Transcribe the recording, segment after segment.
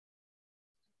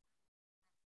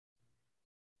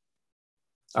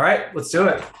All right, let's do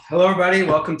it. Hello, everybody.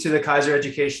 Welcome to the Kaiser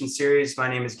Education Series. My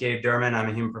name is Gabe Durman. I'm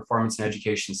a Human Performance and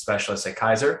Education Specialist at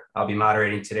Kaiser. I'll be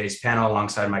moderating today's panel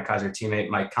alongside my Kaiser teammate,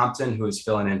 Mike Compton, who is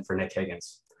filling in for Nick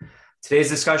Higgins. Today's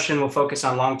discussion will focus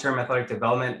on long-term athletic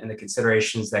development and the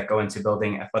considerations that go into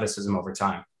building athleticism over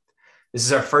time. This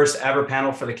is our first ever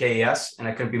panel for the KES, and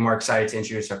I couldn't be more excited to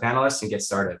introduce our panelists and get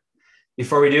started.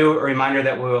 Before we do, a reminder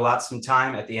that we will allot some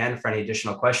time at the end for any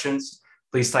additional questions.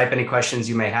 Please type any questions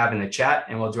you may have in the chat,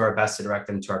 and we'll do our best to direct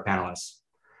them to our panelists.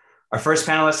 Our first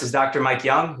panelist is Dr. Mike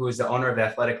Young, who is the owner of the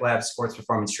Athletic Lab Sports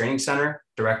Performance Training Center,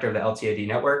 director of the LTAD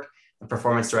Network, and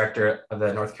performance director of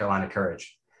the North Carolina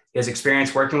Courage. He has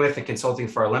experience working with and consulting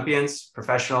for Olympians,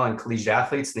 professional and collegiate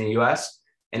athletes in the US,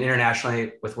 and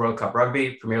internationally with World Cup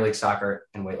Rugby, Premier League Soccer,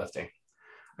 and weightlifting.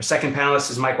 Our second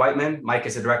panelist is Mike Whiteman. Mike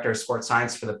is the director of sports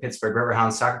science for the Pittsburgh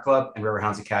Riverhounds Soccer Club and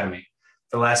Riverhounds Academy.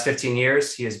 For the last 15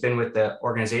 years, he has been with the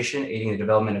organization aiding the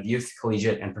development of youth,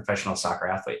 collegiate, and professional soccer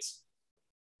athletes.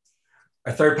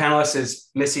 Our third panelist is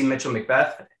Missy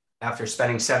Mitchell-Macbeth. After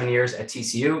spending 7 years at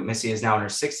TCU, Missy is now in her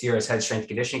 6th year as head strength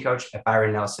conditioning coach at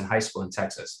Byron Nelson High School in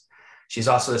Texas. She's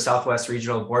also the Southwest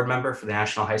Regional Board member for the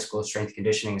National High School Strength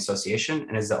Conditioning Association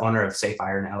and is the owner of Safe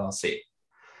Iron LLC.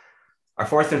 Our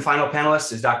fourth and final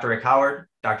panelist is Dr. Rick Howard.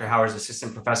 Dr. Howard is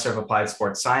assistant professor of applied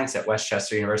sports science at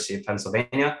Westchester University of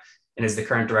Pennsylvania and is the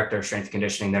current director of strength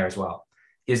conditioning there as well.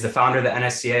 He is the founder of the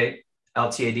NSCA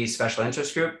LTAD Special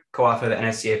Interest Group, co-author of the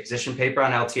NSCA position paper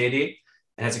on LTAD,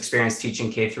 and has experience teaching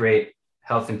K-8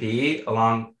 health and PE,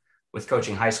 along with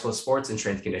coaching high school sports and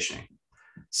strength conditioning.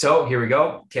 So here we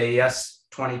go. KES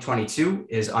 2022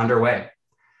 is underway.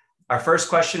 Our first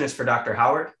question is for Dr.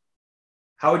 Howard.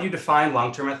 How would you define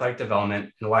long-term athletic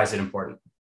development and why is it important?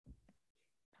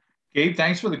 Gabe,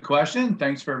 thanks for the question.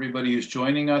 Thanks for everybody who's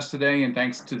joining us today. And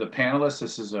thanks to the panelists.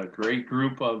 This is a great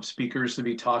group of speakers to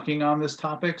be talking on this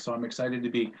topic. So I'm excited to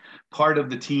be part of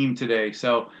the team today.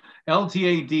 So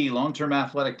LTAD, long-term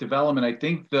athletic development, I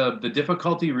think the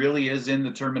difficulty really is in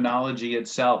the terminology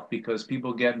itself because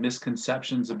people get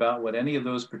misconceptions about what any of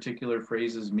those particular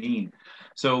phrases mean.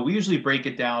 So we usually break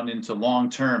it down into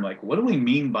long-term, like what do we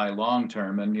mean by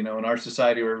long-term? And in our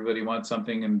society where everybody wants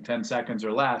something in 10 seconds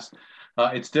or less,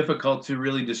 it's difficult to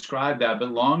really describe that, but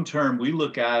long-term, we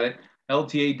look at it,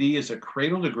 LTAD is a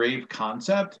cradle-to-grave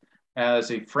concept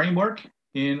as a framework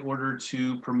in order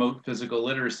to promote physical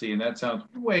literacy. And that sounds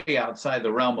way outside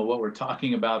the realm of what we're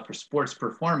talking about for sports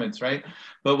performance, right?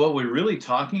 But what we're really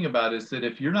talking about is that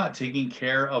if you're not taking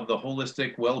care of the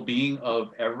holistic well-being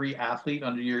of every athlete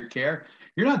under your care,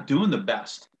 you're not doing the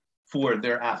best for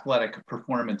their athletic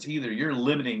performance either. You're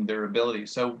limiting their ability.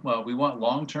 So we want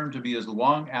long-term to be as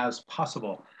long as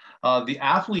possible. The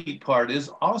athlete part is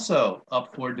also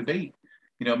up for debate.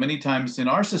 Many times in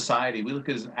our society, we look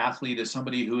at an athlete as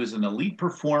somebody who is an elite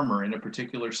performer in a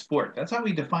particular sport. That's how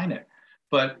we define it.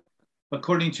 But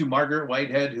according to Margaret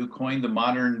Whitehead, who coined the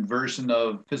modern version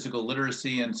of physical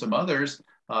literacy and some others,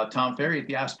 Tom Ferry at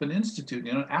the Aspen Institute,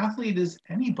 an athlete is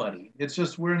anybody. It's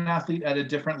just we're an athlete at a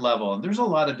different level. And there's a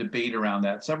lot of debate around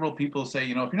that. Several people say,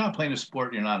 if you're not playing a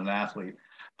sport, you're not an athlete.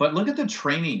 But look at the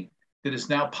training that is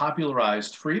now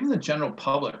popularized for even the general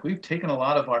public. We've taken a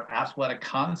lot of our athletic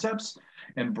concepts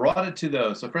and brought it to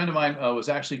those. A friend of mine was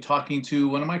actually talking to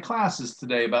one of my classes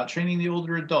today about training the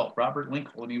older adult, Robert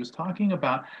Linkle, and he was talking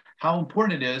about how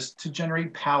important it is to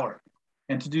generate power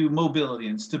and to do mobility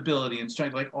and stability and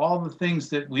strength, like all the things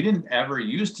that we didn't ever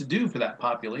used to do for that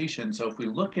population. So if we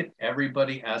look at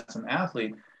everybody as an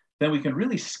athlete, then we can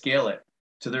really scale it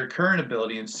to their current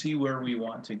ability and see where we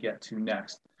want to get to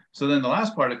next. So then the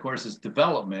last part, of course, is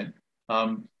development.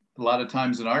 A lot of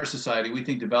times in our society, we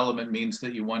think development means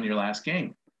that you won your last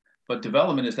game. But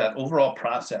development is that overall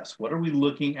process. What are we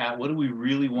looking at? What do we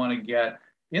really want to get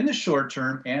in the short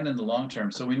term and in the long term?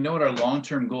 So we know what our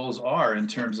long-term goals are in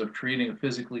terms of creating a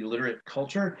physically literate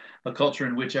culture, a culture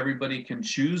in which everybody can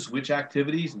choose which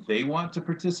activities they want to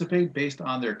participate based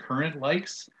on their current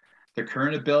likes, their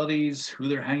current abilities, who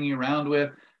they're hanging around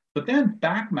with, but then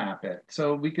back map it.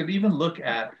 So we could even look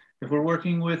at, if we're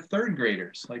working with third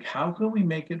graders, like how can we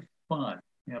make it fun?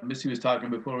 Missy was talking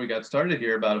before we got started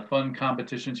here about a fun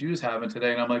competition she was having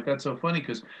today. And I'm like, that's so funny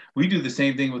because we do the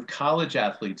same thing with college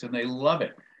athletes and they love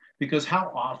it because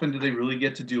how often do they really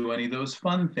get to do any of those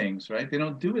fun things, right? They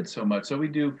don't do it so much. So we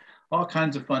do all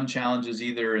kinds of fun challenges,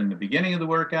 either in the beginning of the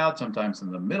workout, sometimes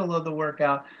in the middle of the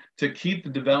workout, to keep the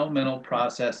developmental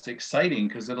process exciting.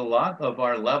 Because at a lot of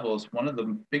our levels, one of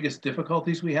the biggest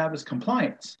difficulties we have is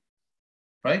compliance.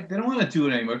 Right? They don't want to do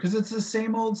it anymore because it's the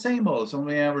same old, same old. So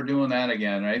yeah, we're doing that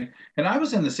again, right? And I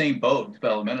was in the same boat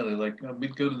developmentally. Like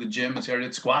we'd go to the gym and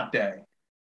started squat day.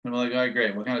 I'm like, all right,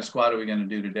 great. What kind of squat are we going to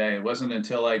do today? It wasn't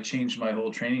until I changed my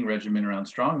whole training regimen around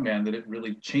strongman that it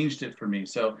really changed it for me.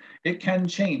 So it can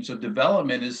change. So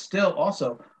development is still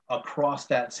also across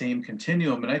that same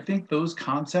continuum. And I think those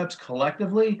concepts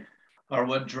collectively are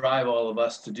what drive all of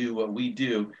us to do what we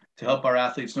do to help our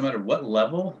athletes, no matter what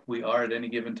level we are at any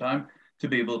given time, to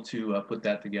be able to put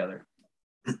that together.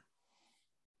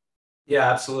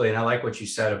 Yeah, absolutely. And I like what you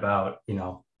said about,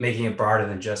 making it broader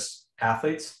than just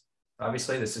athletes.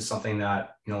 Obviously, this is something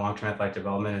that, long-term athletic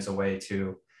development is a way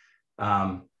to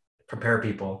prepare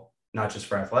people, not just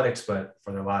for athletics, but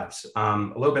for their lives. A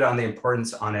little bit on the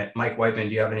importance on it. Mike Whiteman,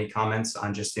 do you have any comments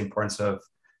on just the importance of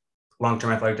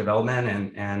long-term athletic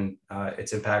development and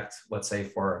its impact, let's say,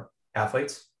 for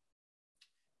athletes?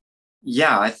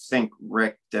 Yeah, I think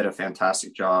Rick did a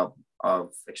fantastic job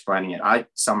of explaining it. I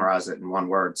summarize it in one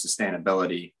word: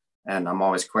 sustainability. And I'm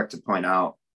always quick to point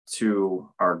out to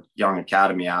our young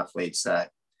academy athletes that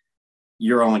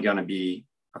you're only going to be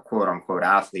a quote unquote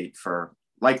athlete for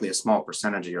likely a small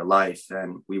percentage of your life.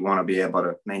 And we want to be able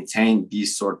to maintain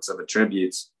these sorts of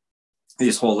attributes,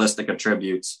 these holistic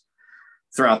attributes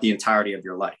throughout the entirety of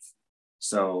your life.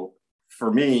 So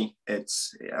for me,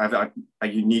 I've got a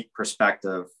unique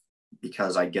perspective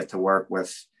because I get to work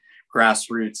with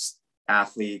grassroots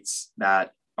athletes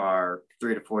that are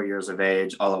 3 to 4 years of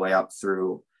age, all the way up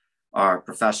through our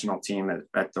professional team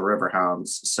at the Riverhounds.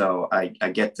 So I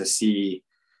get to see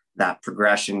that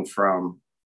progression from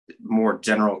more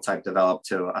general type develop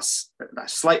to a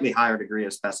slightly higher degree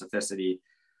of specificity.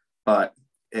 But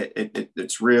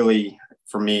it's really,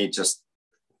 for me, just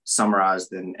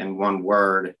summarized in one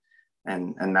word,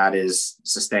 and that is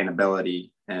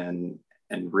sustainability, and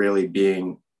really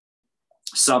being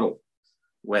subtle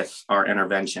with our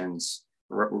interventions,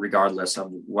 regardless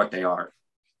of what they are: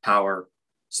 power,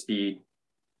 speed,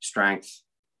 strength,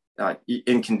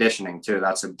 in conditioning too.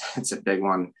 It's a big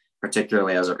one,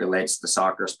 particularly as it relates to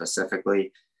soccer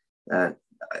specifically. I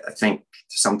think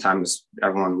sometimes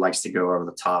everyone likes to go over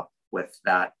the top with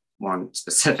that one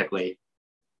specifically.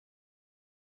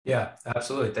 Yeah,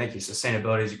 absolutely. Thank you.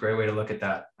 Sustainability is a great way to look at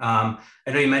that. I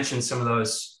know you mentioned some of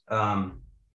those kind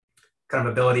of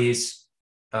abilities.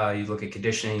 You look at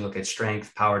conditioning, you look at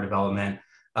strength, power development.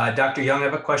 Dr. Young, I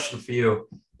have a question for you.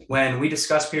 When we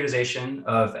discuss periodization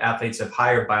of athletes of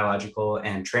higher biological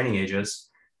and training ages,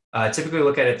 typically we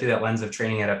look at it through that lens of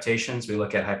training adaptations. We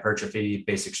look at hypertrophy,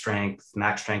 basic strength,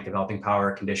 max strength, developing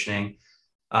power, conditioning.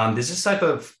 Does this type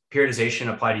of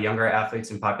periodization apply to younger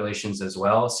athletes and populations as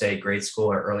well, say grade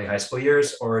school or early high school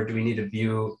years, or do we need to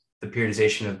view the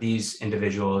periodization of these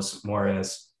individuals more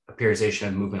as a periodization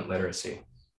of movement literacy?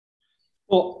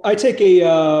 Well, I take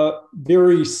a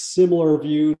very similar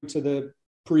view to the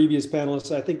previous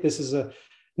panelists. I think this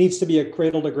needs to be a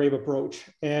cradle to grave approach,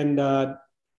 and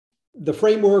the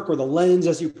framework or the lens,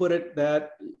 as you put it,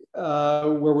 that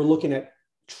where we're looking at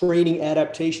training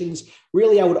adaptations,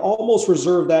 really, I would almost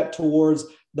reserve that towards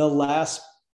the last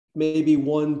maybe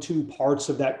 1-2 parts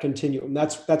of that continuum.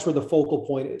 That's where the focal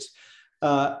point is.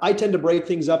 I tend to break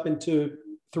things up into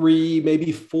 3,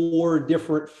 maybe 4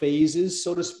 different phases,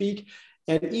 so to speak.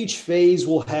 And each phase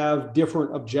will have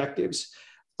different objectives.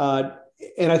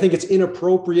 And I think it's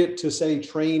inappropriate to say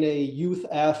train a youth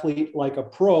athlete like a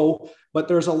pro, but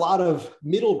there's a lot of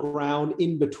middle ground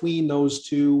in between those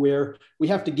two where we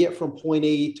have to get from point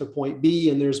A to point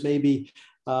B. And there's maybe,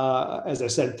 as I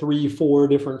said, 3-4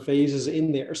 different phases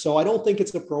in there. So I don't think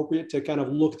it's appropriate to kind of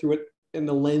look through it in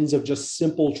the lens of just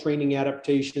simple training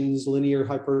adaptations, linear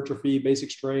hypertrophy, basic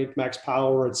strength, max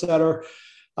power, et cetera.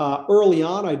 Early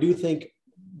on, I do think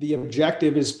the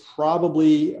objective is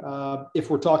probably,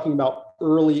 if we're talking about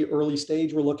early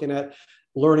stage, we're looking at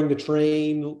learning to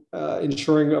train,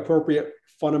 ensuring appropriate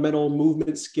fundamental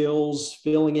movement skills,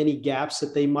 filling any gaps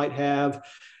that they might have.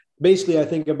 Basically, I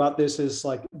think about this as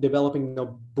like developing the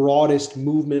broadest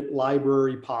movement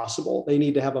library possible. They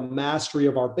need to have a mastery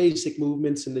of our basic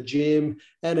movements in the gym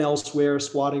and elsewhere: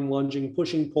 squatting, lunging,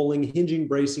 pushing, pulling, hinging,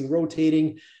 bracing,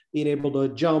 rotating, being able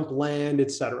to jump, land,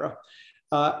 etc.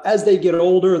 As they get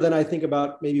older, then I think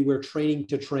about maybe we're training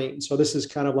to train. So this is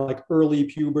kind of like early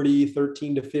puberty,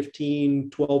 13 to 15,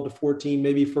 12 to 14,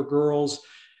 maybe for girls.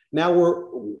 Now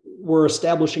we're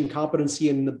establishing competency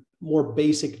in the more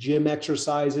basic gym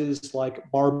exercises like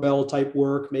barbell type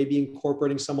work, maybe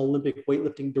incorporating some Olympic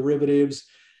weightlifting derivatives,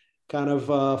 kind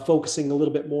of focusing a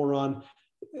little bit more on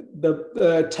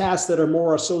the tasks that are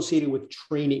more associated with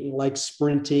training, like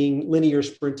sprinting, linear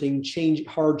sprinting,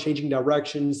 changing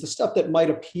directions, the stuff that might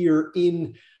appear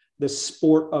in the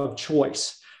sport of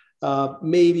choice.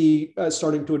 Maybe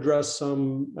starting to address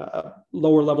some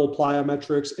lower level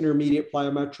plyometrics, intermediate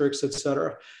plyometrics, et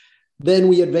cetera. Then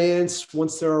we advance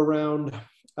once they're around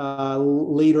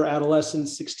later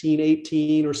adolescence, 16,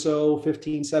 18 or so,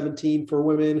 15, 17 for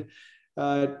women.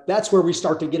 That's where we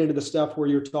start to get into the stuff where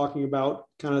you're talking about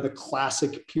kind of the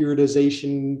classic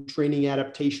periodization, training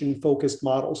adaptation focused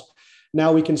models.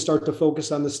 Now we can start to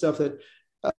focus on the stuff that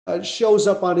shows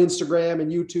up on Instagram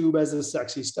and YouTube as the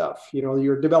sexy stuff,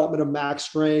 your development of max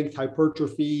strength,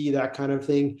 hypertrophy, that kind of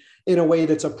thing, in a way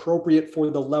that's appropriate for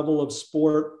the level of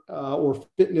sport or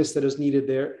fitness that is needed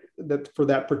there for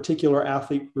that particular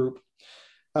athlete group.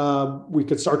 We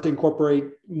could start to incorporate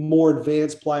more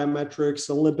advanced plyometrics,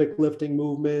 Olympic lifting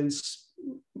movements,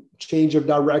 change of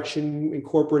direction,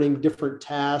 incorporating different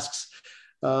tasks,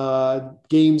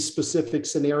 game-specific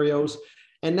scenarios.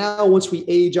 And now once we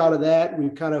age out of that, we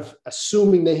kind of,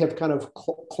 assuming they have kind of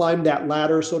climbed that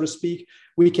ladder, so to speak,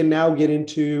 we can now get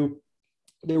into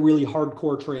the really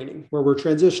hardcore training where we're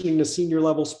transitioning to senior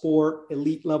level sport,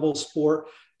 elite level sport.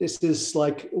 This is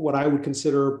like what I would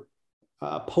consider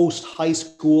post high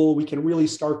school. We can really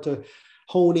start to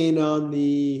hone in on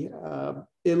the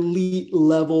elite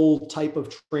level type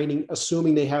of training,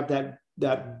 assuming they have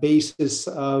that basis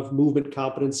of movement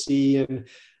competency and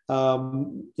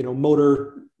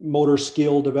motor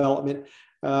skill development.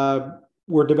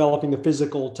 We're developing the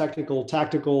physical, technical,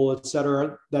 tactical, et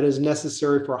cetera, that is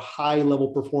necessary for high level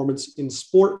performance in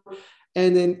sport.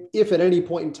 And then if at any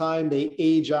point in time they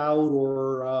age out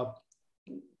or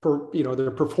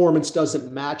their performance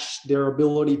doesn't match their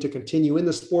ability to continue in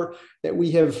the sport, that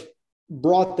we have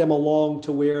brought them along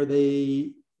to where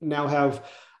they now have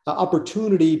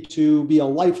opportunity to be a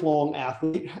lifelong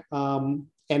athlete,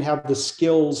 and have the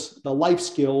skills, the life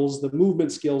skills, the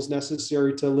movement skills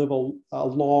necessary to live a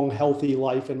long, healthy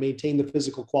life and maintain the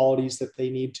physical qualities that they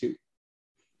need to.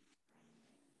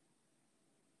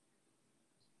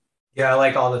 Yeah, I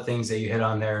like all the things that you hit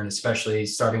on there, and especially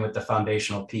starting with the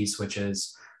foundational piece, which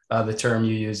is the term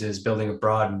you use is building a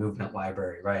broad movement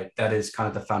library, right? That is kind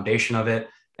of the foundation of it.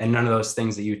 And none of those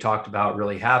things that you talked about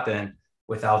really happen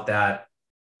without that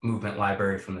movement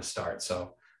library from the start.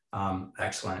 So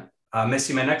excellent.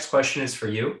 Missy, my next question is for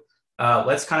you.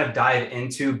 Let's kind of dive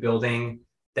into building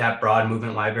that broad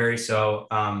movement library. So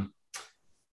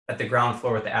at the ground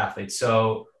floor with the athletes.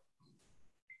 So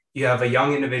you have a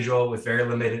young individual with very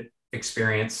limited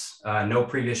experience, no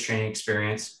previous training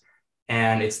experience,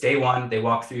 and it's day one. They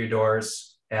walk through your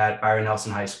doors at Byron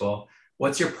Nelson High School.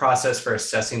 What's your process for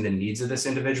assessing the needs of this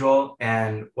individual,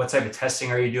 and what type of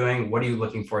testing are you doing? What are you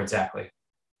looking for exactly?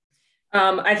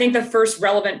 I think the first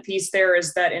relevant piece there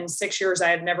is that in 6 years, I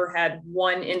have never had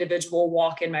one individual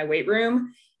walk in my weight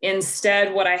room.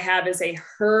 Instead, what I have is a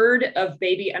herd of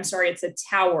it's a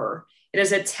tower. It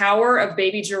is a tower of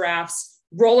baby giraffes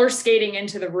roller skating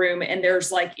into the room, and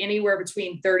there's like anywhere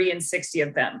between 30 and 60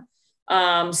 of them.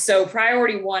 So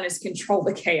priority one is control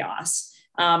the chaos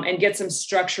and get some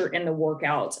structure in the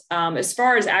workout. As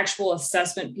far as actual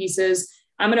assessment pieces,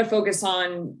 I'm going to focus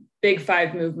on big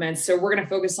five movements. So we're going to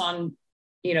focus on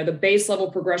the base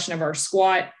level progression of our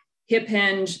squat, hip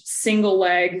hinge, single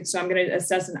leg. So I'm going to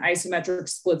assess an isometric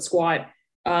split squat.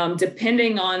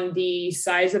 Depending on the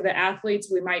size of the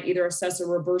athletes, we might either assess a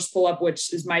reverse pull-up,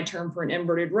 which is my term for an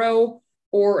inverted row,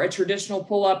 or a traditional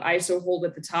pull-up, iso hold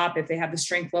at the top. If they have the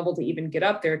strength level to even get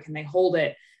up there, can they hold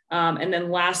it? And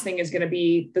then last thing is going to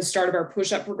be the start of our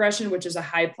push-up progression, which is a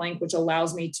high plank, which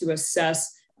allows me to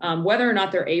assess whether or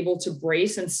not they're able to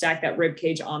brace and stack that rib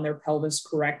cage on their pelvis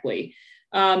correctly.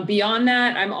 Beyond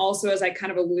that, I'm also, as I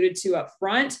kind of alluded to up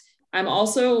front, I'm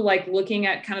also like looking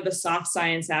at kind of the soft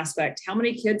science aspect. How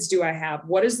many kids do I have?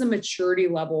 What is the maturity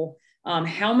level?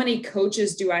 How many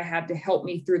coaches do I have to help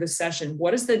me through the session?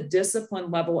 What is the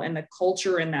discipline level and the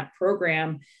culture in that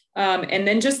program? And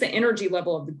then just the energy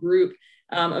level of the group.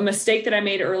 A mistake that I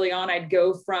made early on, I'd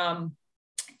go from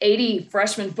 80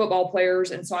 freshman football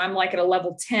players. And so I'm like at a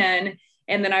level 10.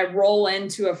 And then I roll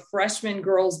into a freshman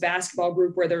girls basketball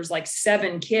group where there's like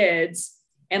 7 kids.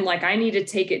 And like, I need to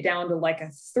take it down to like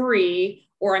a 3,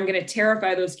 or I'm going to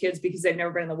terrify those kids because they've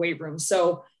never been in the weight room.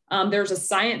 So there's a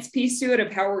science piece to it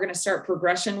of how we're going to start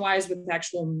progression wise with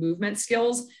actual movement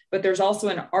skills, but there's also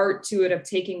an art to it of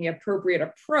taking the appropriate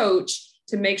approach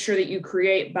to make sure that you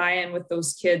create buy-in with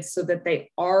those kids so that they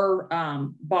are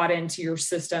bought into your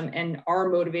system and are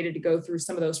motivated to go through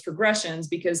some of those progressions.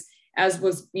 Because as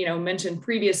was mentioned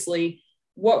previously,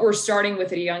 what we're starting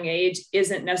with at a young age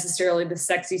isn't necessarily the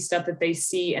sexy stuff that they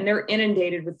see, and they're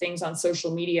inundated with things on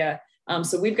social media.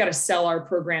 So we've got to sell our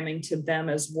programming to them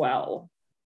as well.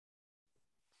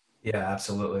 Yeah,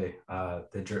 absolutely.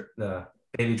 The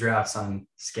baby drafts on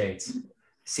skates,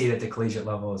 see it at the collegiate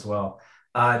level as well.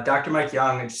 Dr. Mike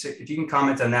Young, if you can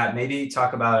comment on that, maybe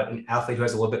talk about an athlete who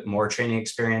has a little bit more training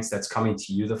experience that's coming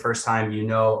to you the first time.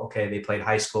 Okay, they played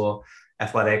high school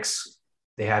athletics,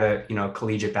 they had a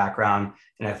collegiate background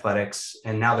in athletics,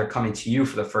 and now they're coming to you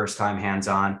for the first time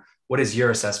hands-on. What does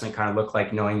your assessment kind of look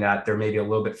like, knowing that they're maybe a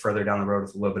little bit further down the road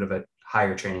with a little bit of a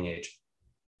higher training age?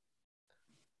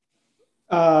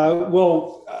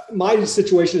 My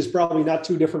situation is probably not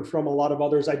too different from a lot of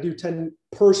others. I do tend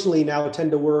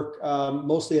to work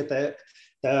mostly at the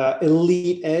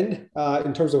elite end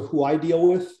in terms of who I deal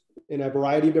with in a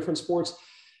variety of different sports.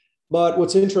 But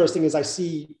what's interesting is I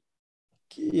see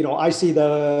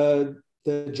the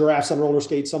giraffes on roller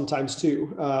skates sometimes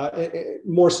too,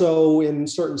 more so in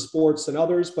certain sports than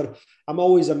others. But I'm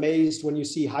always amazed when you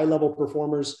see high level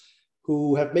performers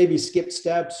who have maybe skipped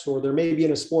steps, or they're maybe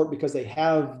in a sport because they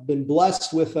have been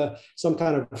blessed with some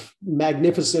kind of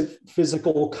magnificent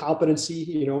physical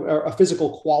competency, or a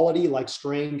physical quality like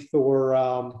strength or,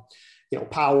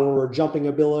 power or jumping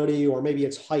ability, or maybe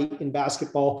it's height in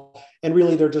basketball. And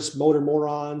really they're just motor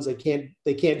morons. They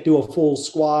can't do a full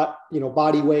squat,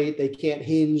 body weight. They can't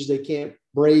hinge. They can't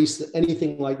brace,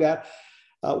 anything like that.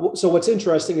 So what's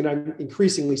interesting, and I'm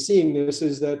increasingly seeing this,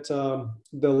 is that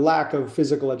the lack of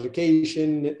physical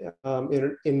education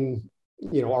in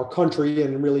our country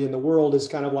and really in the world is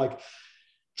kind of like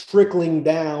trickling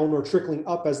down or trickling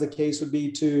up, as the case would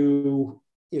be, to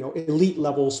elite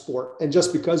level sport. And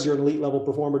just because you're an elite level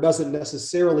performer doesn't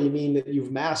necessarily mean that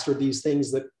you've mastered these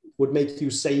things that would make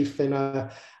you safe and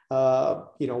a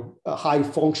high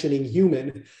functioning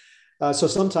human. So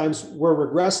sometimes we're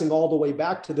regressing all the way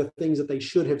back to the things that they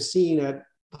should have seen at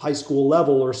high school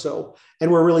level or so.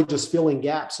 And we're really just filling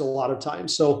gaps a lot of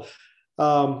times. So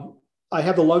I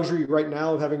have the luxury right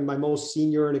now of having my most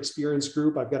senior and experienced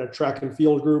group. I've got a track and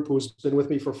field group who's been with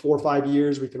me for 4 or 5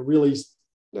 years. We can really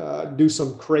do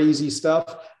some crazy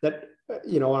stuff that,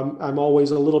 I'm always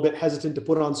a little bit hesitant to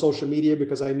put on social media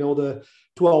because I know the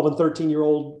 12 and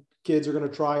 13-year-old kids are going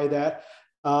to try that.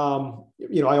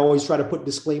 I always try to put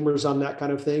disclaimers on that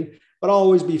kind of thing, but I'll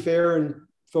always be fair and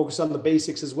focus on the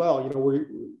basics as well.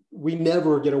 We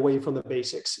never get away from the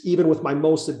basics. Even with my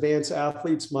most advanced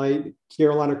athletes, my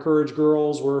Carolina Courage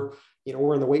girls, we're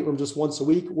in the weight room just once a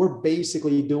week. We're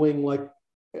basically doing like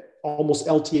almost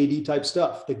LTAD type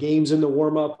stuff. The games in the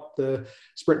warm up, the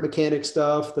sprint mechanic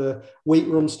stuff, the weight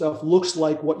room stuff looks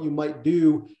like what you might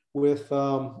do with,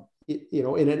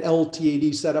 in an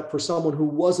LTAD setup for someone who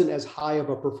wasn't as high of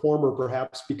a performer,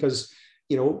 perhaps because,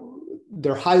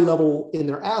 they're high level in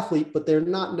their athlete, but they're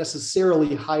not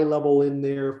necessarily high level in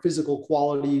their physical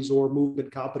qualities or movement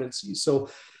competencies. So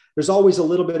there's always a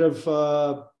little bit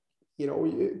of,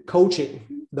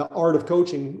 coaching, the art of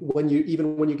coaching. When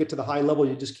you get to the high level,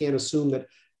 you just can't assume that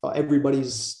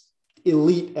everybody's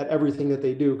elite at everything that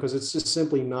they do, because it's just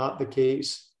simply not the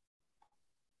case.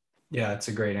 Yeah, it's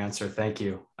a great answer. Thank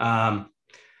you.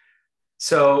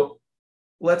 So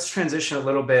let's transition a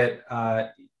little bit.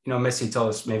 Missy told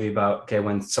us maybe about,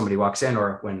 when somebody walks in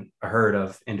or when a herd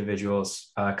of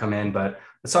individuals come in, but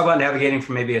let's talk about navigating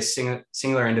from maybe a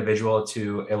singular individual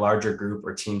to a larger group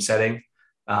or team setting.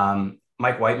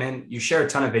 Mike Whiteman, you share a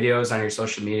ton of videos on your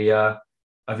social media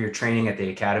of your training at the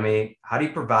Academy. How do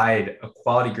you provide a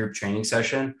quality group training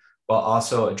session while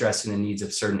also addressing the needs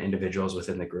of certain individuals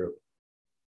within the group?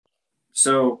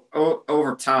 So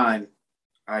over time,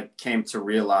 I came to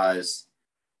realize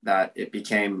that it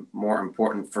became more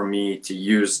important for me to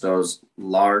use those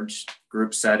large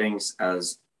group settings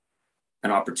as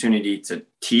an opportunity to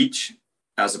teach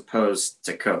as opposed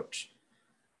to coach.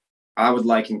 I would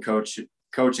liken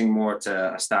coaching more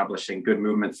to establishing good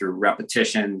movement through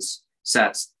repetitions,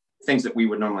 sets, things that we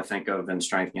would normally think of in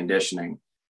strength conditioning.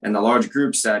 In the large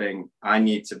group setting, I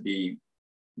need to be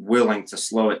willing to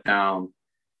slow it down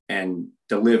and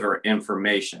deliver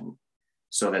information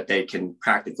so that they can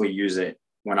practically use it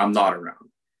when I'm not around.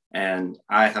 And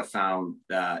I have found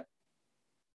that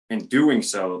in doing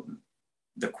so,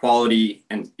 the quality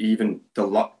and even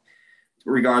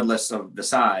regardless of the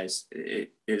size,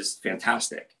 it is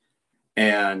fantastic.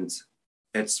 And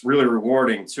it's really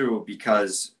rewarding too,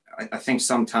 because I think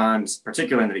sometimes,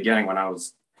 particularly in the beginning, when I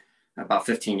was about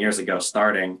 15 years ago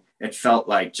starting, it felt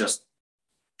like just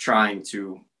trying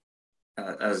to,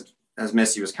 as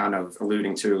Missy was kind of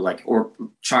alluding to, or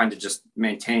trying to just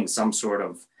maintain some sort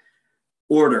of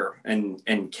order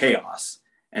and chaos.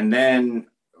 And then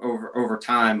over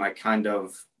time, I kind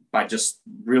of, by just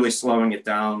really slowing it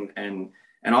down and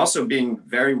also being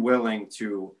very willing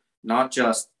to not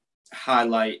just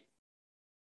highlight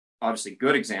obviously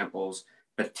good examples,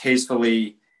 but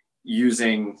tastefully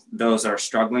using those that are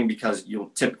struggling, because you'll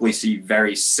typically see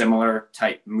very similar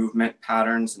type movement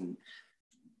patterns and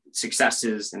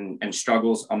successes and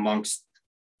struggles amongst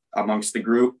the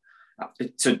group,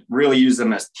 to really use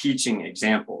them as teaching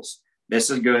examples. This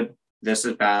is good, this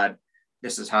is bad,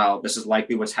 this is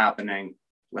likely what's happening.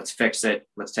 Let's fix it.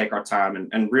 Let's take our time.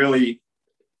 And really,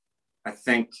 I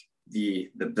think the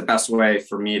best way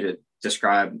for me to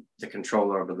describe the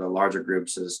control over the larger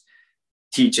groups is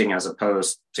teaching as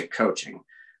opposed to coaching.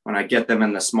 When I get them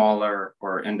in the smaller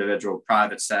or individual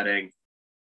private setting,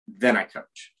 then I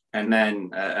coach. And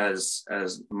then as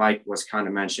Mike was kind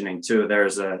of mentioning too,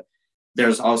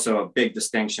 there's also a big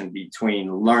distinction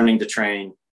between learning to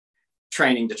train,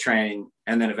 training to train,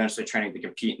 and then eventually training to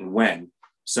compete and win.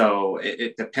 So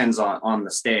it depends on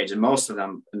the stage, and most of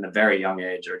them in the very young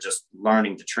age are just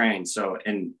learning to train. So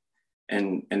in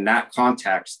that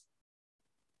context,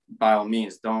 by all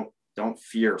means, don't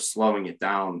fear slowing it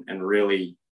down and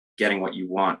really getting what you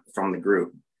want from the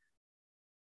group.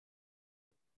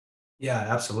 Yeah,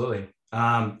 absolutely.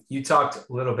 You talked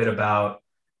a little bit about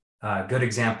good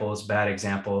examples, bad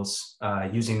examples,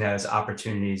 using that as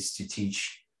opportunities to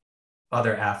teach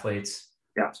other athletes.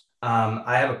 Yeah.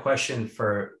 I have a question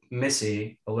for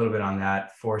Missy, a little bit on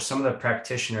that. For some of the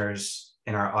practitioners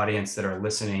in our audience that are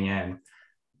listening in,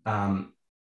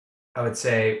 I would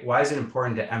say, why is it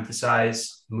important to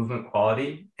emphasize movement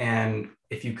quality? And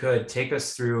if you could take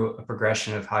us through a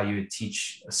progression of how you would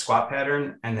teach a squat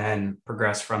pattern and then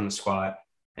progress from the squat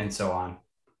and so on.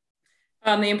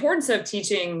 The importance of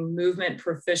teaching movement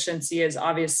proficiency is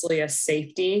obviously a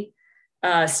safety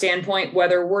standpoint,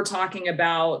 whether we're talking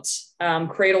about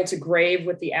cradle to grave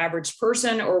with the average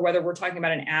person or whether we're talking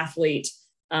about an athlete.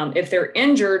 If they're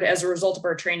injured as a result of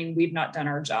our training, we've not done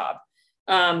our job.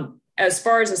 As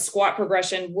far as a squat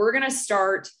progression, we're going to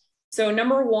start. So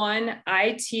number one,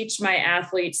 I teach my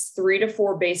athletes 3 to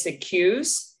 4 basic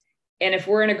cues. And if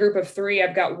we're in a group of 3,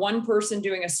 I've got one person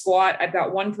doing a squat. I've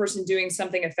got one person doing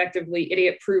something effectively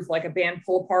idiot proof, like a band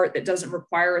pull apart that doesn't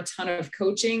require a ton of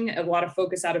coaching, a lot of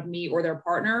focus out of me or their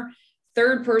partner.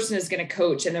 Third person is going to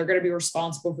coach, and they're going to be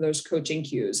responsible for those coaching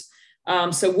cues.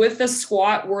 So with the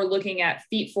squat, we're looking at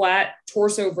feet flat,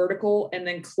 torso vertical, and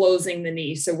then closing the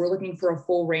knee. So we're looking for a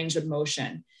full range of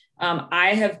motion.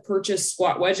 I have purchased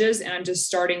squat wedges, and I'm just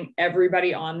starting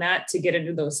everybody on that to get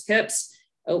into those hips,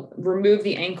 remove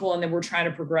the ankle, and then we're trying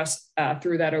to progress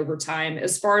through that over time.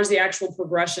 As far as the actual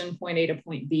progression, point A to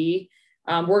point B,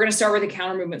 we're going to start with a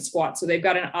counter movement squat. So they've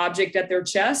got an object at their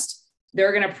chest.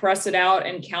 They're going to press it out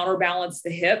and counterbalance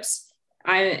the hips.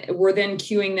 We're then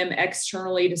cueing them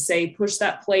externally to say, push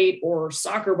that plate or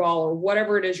soccer ball or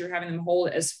whatever it is you're having them hold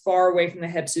as far away from the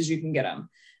hips as you can get them.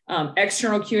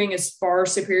 External cueing is far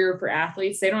superior for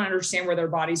athletes. They don't understand where their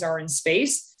bodies are in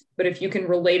space, but if you can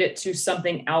relate it to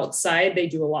something outside, they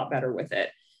do a lot better with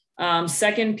it.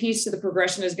 Second piece to the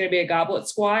progression is going to be a goblet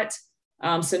squat.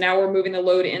 So now we're moving the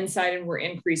load inside and we're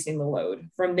increasing the load.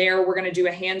 From there, we're going to do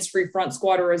a hands-free front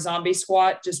squat or a zombie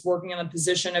squat, just working on the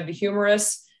position of the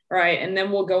humerus. All right. And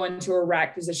then we'll go into a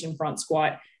rack position front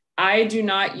squat. I do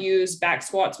not use back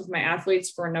squats with my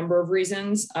athletes for a number of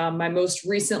reasons. My most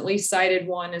recently cited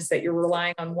one is that you're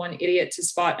relying on one idiot to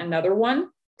spot another one.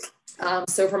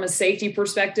 So from a safety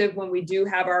perspective, when we do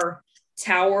have our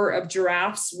tower of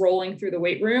giraffes rolling through the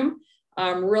weight room,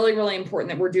 really, really important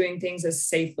that we're doing things as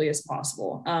safely as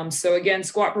possible. So again,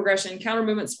 squat progression, counter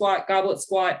movement squat, goblet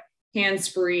squat, hands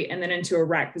free, and then into a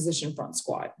rack position front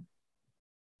squat.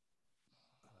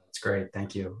 Great.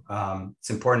 Thank you.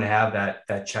 It's important to have that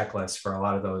checklist for a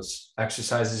lot of those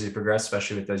exercises as you progress,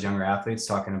 especially with those younger athletes,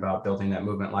 talking about building that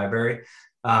movement library.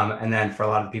 And then for a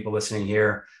lot of the people listening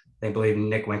here, they believe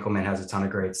Nick Winkelman has a ton of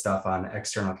great stuff on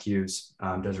external cues,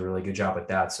 does a really good job with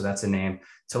that. So that's a name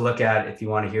to look at if you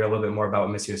want to hear a little bit more about what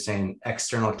Missy was saying,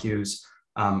 external cues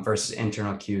versus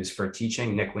internal cues for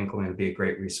teaching. Nick Winkelman would be a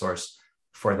great resource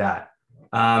for that.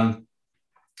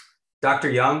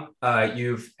 Dr. Young,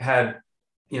 you've had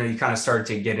you kind of started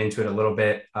to get into it a little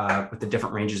bit with the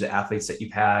different ranges of athletes that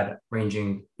you've had,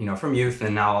 ranging, from youth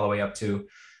and now all the way up to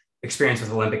experience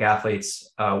with Olympic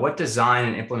athletes. What design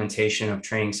and implementation of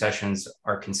training sessions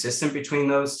are consistent between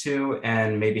those two,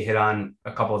 and maybe hit on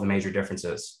a couple of the major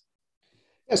differences?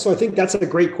 Yeah, so I think that's a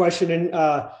great question. And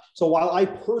so while I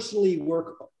personally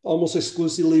work almost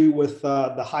exclusively with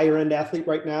the higher end athlete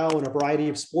right now in a variety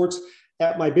of sports,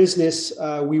 at my business,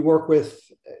 we work with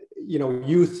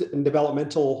youth and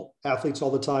developmental athletes all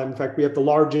the time. In fact, we have the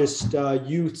largest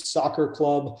youth soccer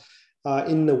club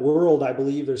in the world. I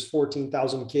believe there's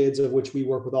 14,000 kids, of which we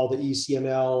work with all the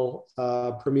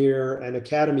ECNL, Premier, and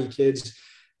Academy kids.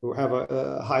 We have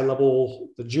a high level,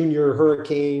 the junior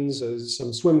Hurricanes,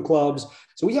 some swim clubs.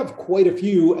 So we have quite a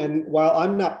few. And while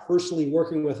I'm not personally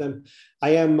working with them,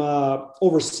 I am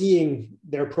overseeing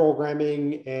their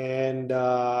programming and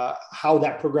how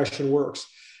that progression works.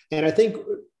 And I think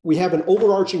we have an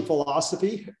overarching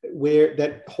philosophy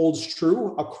that holds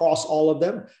true across all of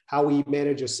them, how we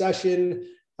manage a session,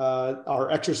 our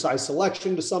exercise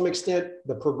selection to some extent,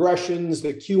 the progressions,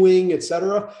 the cueing, et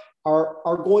cetera,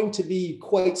 are going to be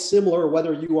quite similar,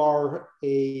 whether you are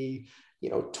a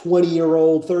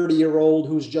 20-year-old, 30-year-old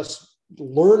who's just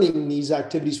learning these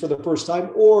activities for the first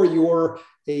time, or you're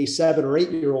a 7 or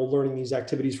 8-year-old learning these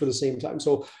activities for the same time.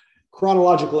 So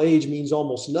chronological age means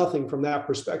almost nothing from that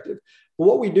perspective. But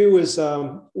what we do is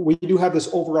we do have this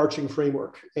overarching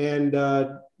framework, and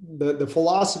the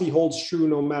philosophy holds true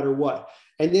no matter what.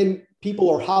 And then people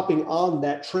are hopping on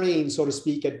that train, so to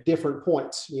speak, at different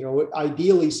points.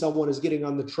 Ideally, someone is getting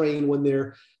on the train when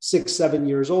they're 6, 7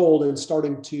 years old and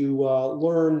starting to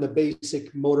learn the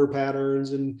basic motor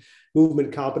patterns and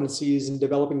movement competencies and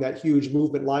developing that huge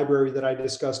movement library that I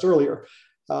discussed earlier.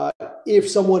 If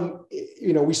someone,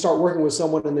 we start working with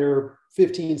someone and they're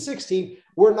 15, 16,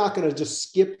 we're not going to just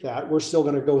skip that. We're still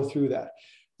going to go through that.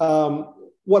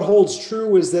 What holds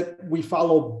true is that we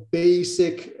follow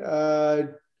basic,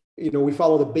 we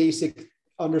follow the basic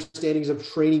understandings of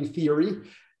training theory.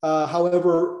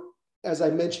 However, as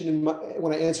I mentioned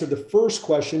when I answered the first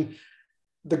question,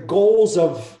 the goals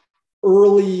of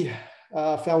early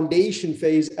foundation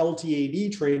phase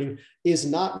LTAD training is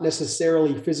not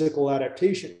necessarily physical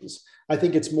adaptations. I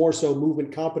think it's more so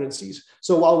movement competencies.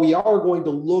 So while we are going to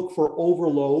look for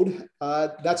overload,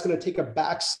 that's going to take a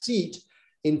back seat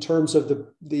in terms of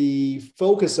the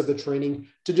focus of the training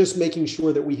to just making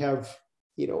sure that we have,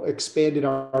 expanded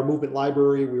our movement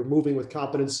library. We're moving with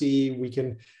competency. We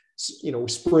can,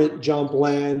 sprint, jump,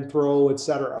 land, throw,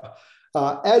 etc.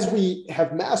 As we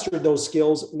have mastered those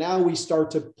skills, now we start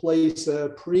to place a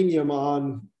premium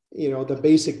on, the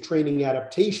basic training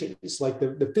adaptations, like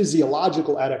the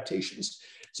physiological adaptations.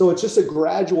 So it's just a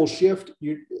gradual shift.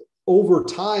 Over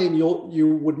time,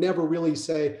 you would never really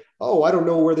say, oh, I don't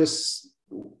know where this,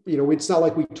 it's not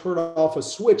like we turn off a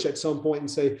switch at some point and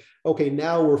say, okay,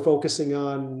 now we're focusing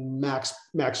on max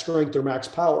strength or max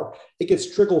power. It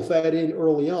gets trickle fed in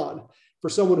early on. For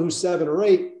someone who's 7 or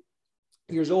 8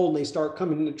 years old and they start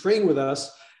coming to train with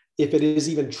us, if it is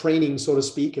even training, so to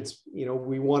speak, it's,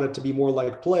 we want it to be more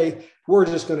like play. We're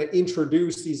just going to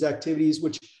introduce these activities,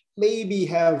 which maybe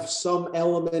have some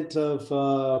element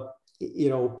of,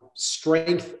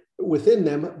 strength within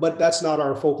them, but that's not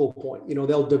our focal point.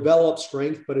 They'll develop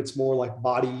strength, but it's more like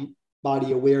body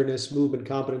awareness, movement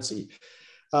competency.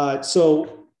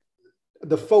 So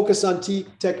the focus on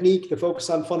technique, the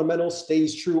focus on fundamentals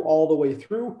stays true all the way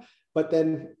through, but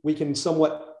then we can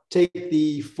somewhat take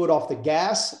the foot off the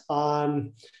gas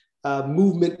on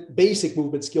basic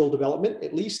movement skill development,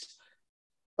 at least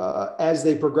as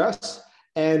they progress,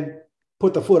 and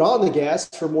put the foot on the gas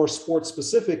for more sport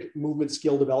specific movement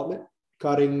skill development.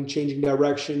 Cutting, changing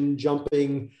direction,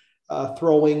 jumping,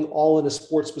 throwing, all in a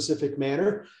sport-specific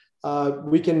manner.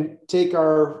 We can take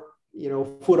our,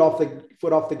 foot off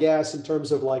the gas in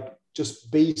terms of like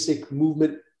just basic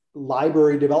movement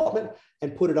library development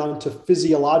and put it onto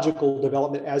physiological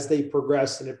development as they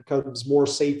progress and it becomes more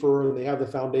safer and they have the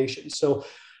foundation. So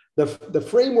the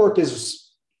framework is,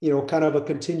 kind of a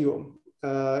continuum.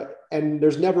 And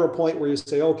there's never a point where you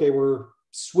say, okay, we're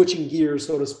switching gears,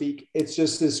 so to speak. It's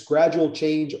just this gradual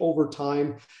change over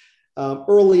time.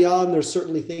 Early on, there's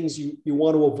certainly things you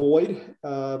want to avoid.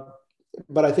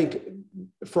 But I think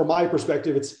from my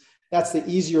perspective, that's the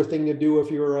easier thing to do if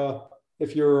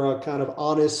you're a kind of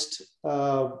honest,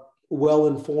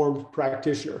 well-informed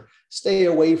practitioner. Stay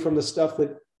away from the stuff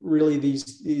that really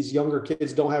these younger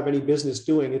kids don't have any business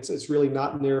doing. It's really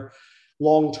not in their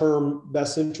long-term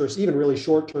best interest, even really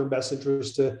short-term best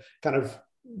interest, to kind of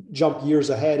jump years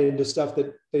ahead into stuff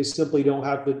that they simply don't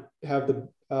have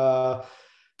the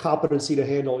competency to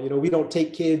handle. We don't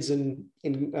take kids in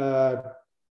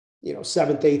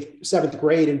seventh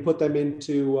grade and put them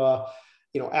into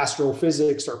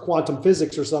astrophysics or quantum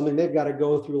physics or something. They've got to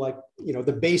go through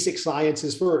the basic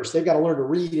sciences first. They've got to learn to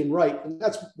read and write, and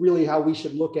that's really how we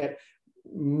should look at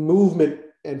movement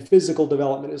and physical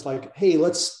development. Is like, hey,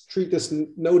 let's treat this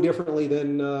no differently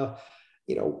than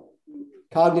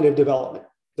cognitive development.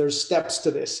 There's steps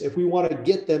to this. If we want to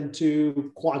get them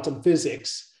to quantum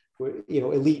physics,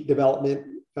 elite development,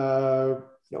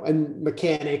 and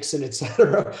mechanics and et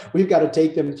cetera, we've got to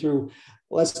take them through,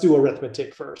 let's do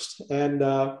arithmetic first. And,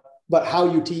 but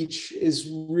how you teach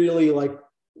is really like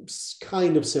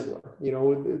kind of similar.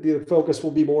 The focus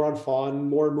will be more on fun,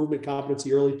 more movement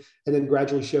competency early, and then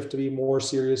gradually shift to be more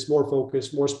serious, more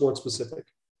focused, more sport specific.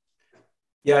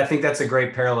 Yeah, I think that's a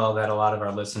great parallel that a lot of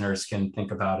our listeners can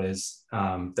think about is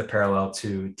the parallel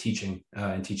to teaching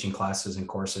and teaching classes and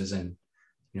courses. And,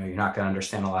 you're not going to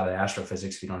understand a lot of the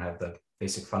astrophysics if you don't have the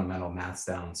basic fundamental maths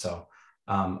down. So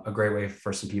a great way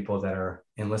for some people that are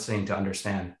in listening to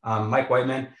understand. Mike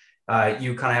Whiteman,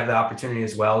 you kind of have the opportunity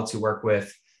as well to work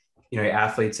with,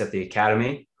 athletes at the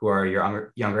academy who are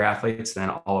your younger athletes, then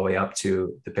all the way up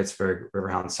to the Pittsburgh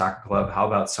Riverhounds Soccer Club. How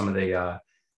about some of the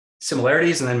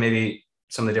similarities and then maybe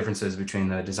some of the differences between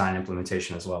the design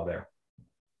implementation as well there?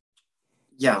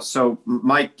 Yeah, so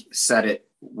Mike said it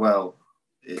well.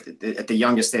 At the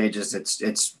youngest ages,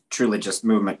 it's truly just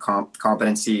movement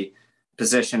competency,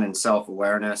 position, and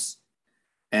self-awareness.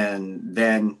 And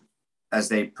then as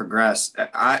they progress,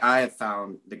 I have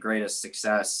found the greatest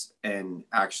success in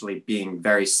actually being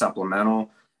very supplemental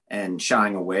and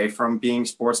shying away from being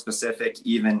sport specific,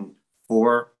 even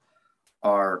for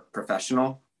our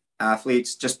professional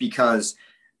athletes, just because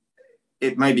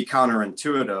it might be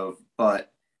counterintuitive,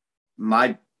 but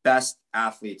my best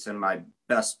athletes and my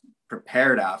best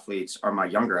prepared athletes are my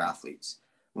younger athletes.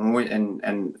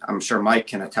 And I'm sure Mike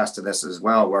can attest to this as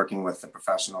well, working with the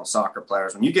professional soccer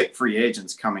players. When you get free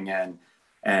agents coming in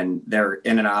and they're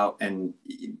in and out, and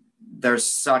there's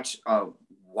such a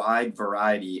wide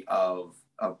variety of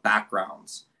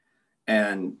backgrounds.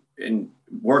 And in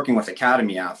working with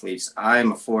academy athletes,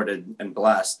 I'm afforded and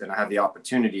blessed, and I have the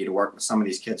opportunity to work with some of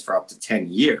these kids for up to 10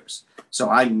 years. So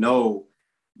I know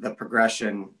the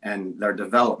progression and their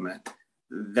development.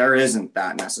 There isn't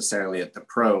that necessarily at the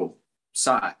pro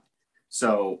side.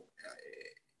 So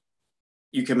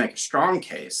you can make a strong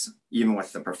case, even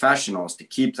with the professionals, to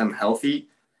keep them healthy,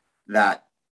 that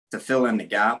to fill in the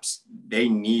gaps, they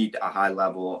need a high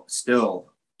level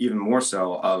still, even more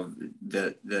so, of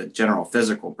the general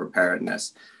physical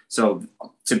preparedness. So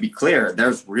to be clear,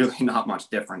 there's really not much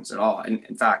difference at all. And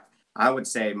in fact, I would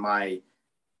say my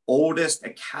oldest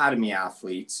academy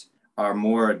athletes are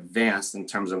more advanced in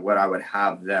terms of what I would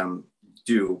have them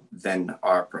do than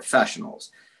our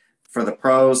professionals. For the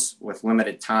pros, with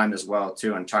limited time as well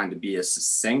too, and trying to be as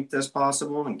succinct as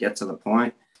possible and get to the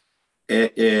point,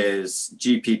 it is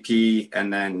GPP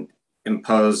and then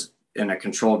impose in a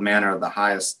controlled manner the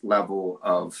highest level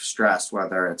of stress,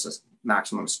 whether it's a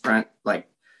maximum sprint, like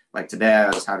today I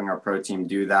was having our pro team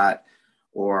do that,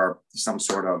 or some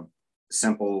sort of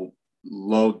simple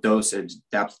low dosage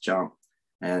depth jump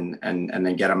and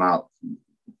then get them out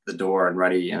the door and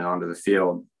ready and onto the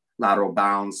field. Lateral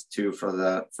bounds too for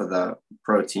the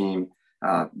pro team,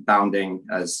 bounding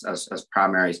as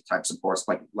primary type supports,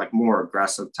 like more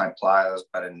aggressive type plyos,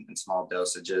 but in small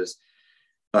dosages.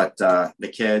 But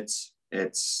the kids,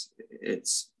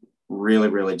 it's really,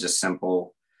 really just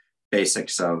simple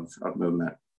basics of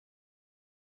movement.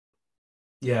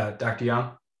 Yeah, Dr.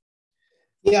 Young.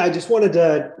 Yeah, I just wanted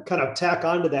to kind of tack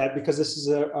onto that because this is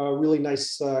a really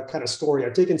nice kind of story.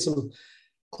 I've taken some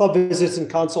club visits and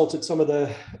consults at some of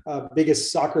the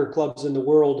biggest soccer clubs in the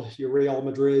world, your Real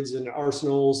Madrids and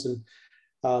Arsenals and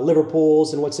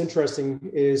Liverpools. And what's interesting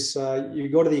is you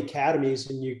go to the academies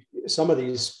and some of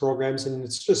these programs, and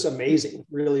it's just amazing,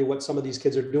 really, what some of these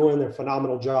kids are doing. They're a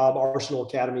phenomenal job. Arsenal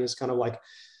Academy is kind of like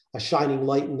a shining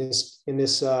light in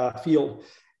this field.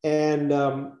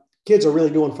 And kids are really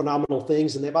doing phenomenal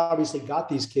things. And they've obviously got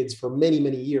these kids for many,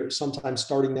 many years, sometimes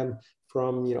starting them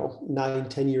from 9,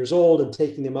 10 years old and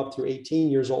taking them up through 18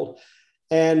 years old.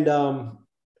 And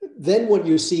then what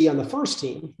you see on the first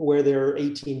team, where they're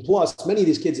 18 plus, many of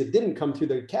these kids that didn't come through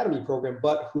the academy program,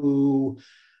 but who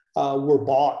were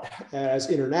bought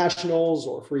as internationals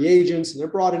or free agents, and they're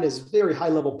brought in as very high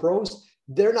level pros.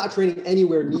 They're not training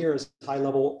anywhere near as high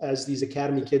level as these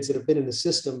academy kids that have been in the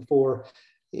system for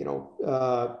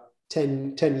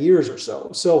 10 years or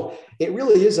so. So it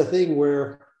really is a thing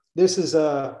where this is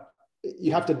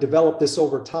you have to develop this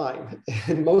over time.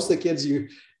 And most of the kids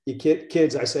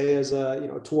kids, I say, as a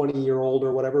 20-year-old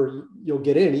or whatever, you'll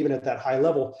get in even at that high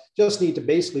level, just need to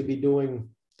basically be doing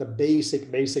the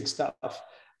basic stuff.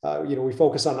 We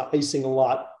focus on the icing a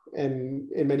lot,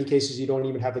 and in many cases you don't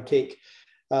even have the cake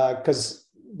because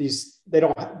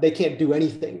they can't do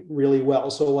anything really well.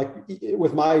 So like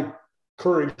with my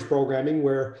courage programming,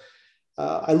 where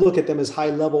I look at them as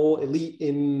high level elite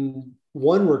in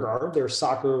one regard, they're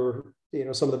soccer,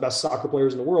 some of the best soccer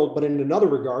players in the world, but in another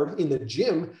regard, in the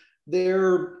gym,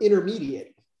 they're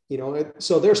intermediate,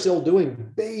 so they're still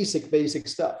doing basic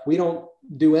stuff. We don't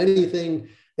do anything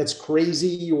that's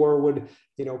crazy or would,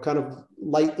 kind of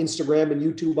light Instagram and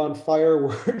YouTube on fire.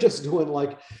 We're just doing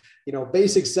like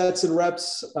basic sets and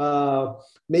reps.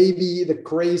 Maybe the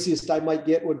craziest I might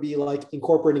get would be like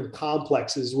incorporating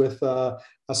complexes with a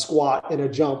squat and a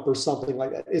jump or something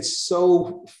like that. It's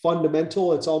so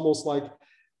fundamental. It's almost like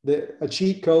a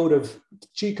cheat code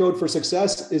for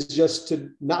success is just to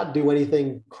not do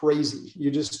anything crazy. You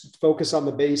just focus on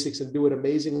the basics and do it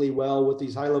amazingly well with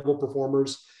these high level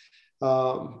performers.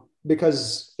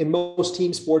 Because in most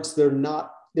team sports, they're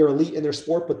elite in their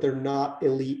sport, but they're not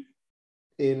elite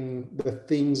in the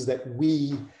things that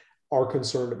we are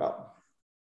concerned about.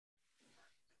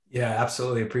 Yeah,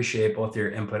 absolutely. Appreciate both your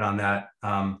input on that.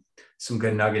 Some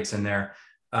good nuggets in there.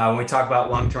 When we talk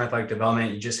about long-term athletic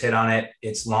development, you just hit on it.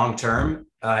 It's long-term.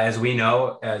 As we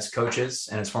know, as coaches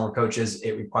and as former coaches,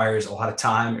 it requires a lot of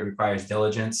time. It requires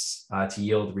diligence to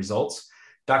yield results.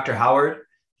 Dr. Howard,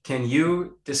 can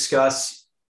you discuss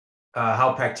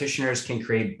how practitioners can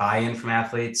create buy-in from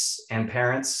athletes and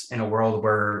parents in a world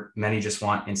where many just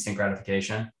want instant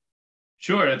gratification?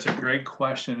 Sure, that's a great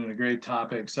question and a great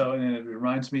topic. So, and it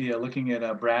reminds me of looking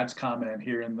at Brad's comment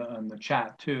here in the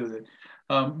chat too,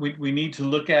 that we need to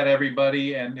look at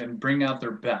everybody and bring out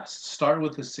their best. Start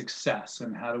with the success,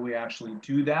 and how do we actually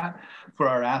do that for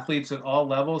our athletes at all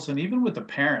levels, and even with the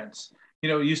parents. It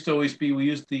used to always be, we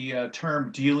used the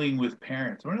term dealing with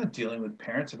parents. We're not dealing with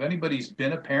parents. If anybody's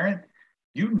been a parent,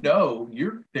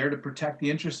 you're there to protect the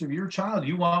interests of your child.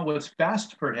 You want what's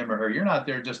best for him or her. You're not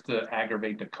there just to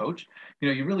aggravate the coach.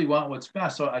 You really want what's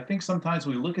best. So I think sometimes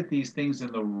we look at these things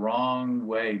in the wrong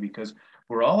way, because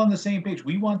we're all on the same page.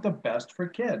 We want the best for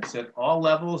kids at all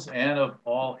levels and of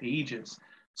all ages.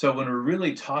 So when we're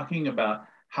really talking about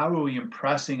how are we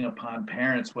impressing upon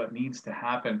parents what needs to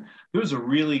happen, there was a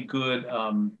really good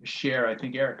share. I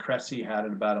think Eric Cressy had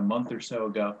it about a month or so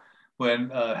ago, when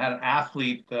had an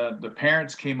athlete, the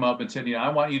parents came up and said, I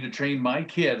want you to train my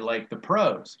kid like the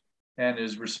pros. And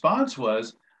his response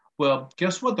was, well,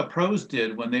 guess what the pros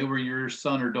did when they were your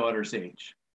son or daughter's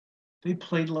age? They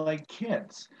played like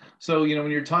kids. So,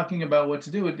 when you're talking about what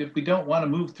to do, if we don't want to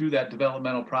move through that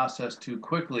developmental process too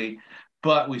quickly,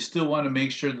 but we still want to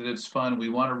make sure that it's fun. We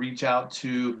want to reach out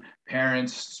to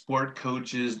parents, sport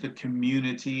coaches, the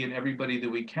community, and everybody that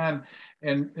we can,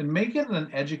 and make it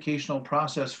an educational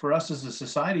process for us as a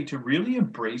society to really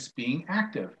embrace being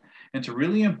active and to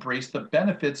really embrace the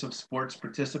benefits of sports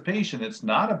participation. It's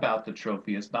not about the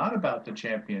trophy. It's not about the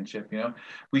championship.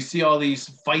 We see all these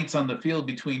fights on the field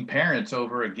between parents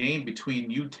over a game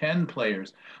between U10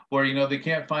 players, or, they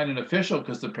can't find an official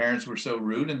because the parents were so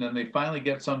rude. And then they finally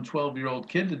get some 12-year-old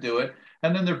kid to do it.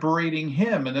 And then they're berating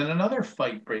him. And then another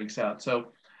fight breaks out.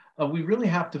 So we really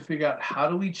have to figure out, how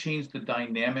do we change the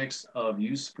dynamics of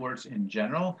youth sports in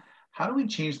general? How do we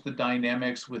change the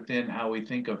dynamics within how we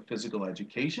think of physical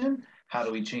education? How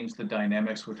do we change the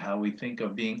dynamics with how we think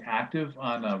of being active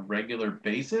on a regular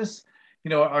basis?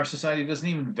 Our society doesn't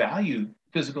even value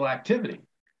physical activity.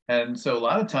 And so a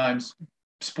lot of times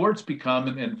sports become,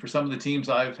 and for some of the teams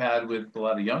I've had with a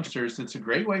lot of youngsters, it's a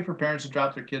great way for parents to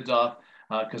drop their kids off,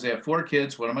 because they have 4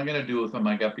 kids. What am I going to do with them?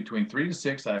 I got between 3 to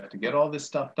 6. I have to get all this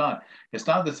stuff done. It's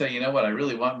not to say, I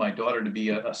really want my daughter to be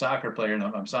a soccer player, and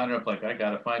I'm signing her up like I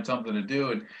got to find something to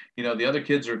do. And, the other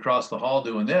kids are across the hall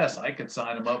doing this. I could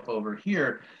sign them up over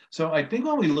here. So I think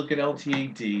when we look at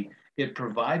LTAD, it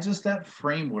provides us that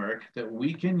framework that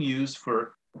we can use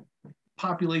for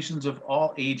populations of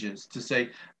all ages to say,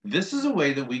 this is a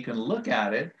way that we can look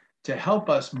at it to help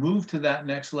us move to that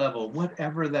next level,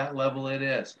 whatever that level it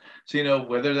is. So,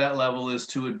 whether that level is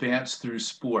to advance through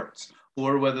sports,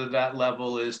 or whether that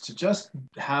level is to just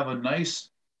have a nice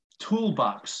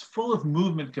toolbox full of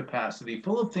movement capacity,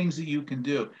 full of things that you can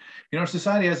do. Our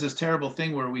society has this terrible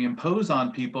thing where we impose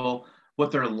on people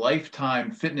what their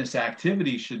lifetime fitness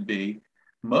activity should be.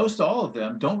 Most all of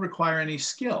them don't require any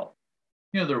skill.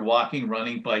 They're walking,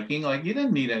 running, biking. Like, you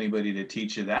didn't need anybody to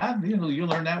teach you that. You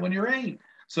learn that when you're 8.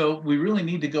 So we really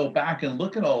need to go back and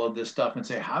look at all of this stuff and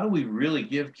say, how do we really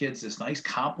give kids this nice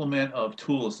complement of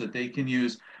tools that they can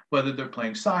use, whether they're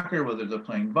playing soccer, whether they're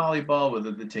playing volleyball,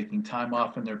 whether they're taking time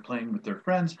off and they're playing with their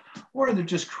friends, or they're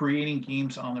just creating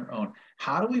games on their own.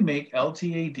 How do we make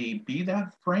LTAD be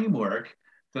that framework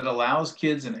that allows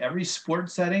kids in every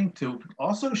sports setting to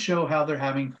also show how they're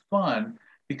having fun?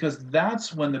 Because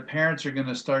that's when the parents are going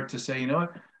to start to say,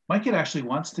 what? My kid actually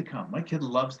wants to come. My kid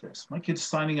loves this. My kid's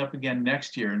signing up again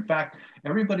next year. In fact,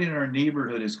 everybody in our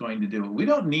neighborhood is going to do it. We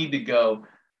don't need to go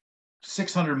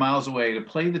 600 miles away to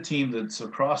play the team that's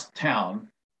across town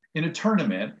in a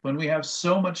tournament when we have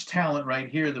so much talent right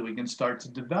here that we can start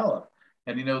to develop.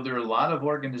 And, there are a lot of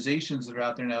organizations that are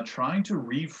out there now trying to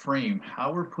reframe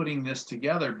how we're putting this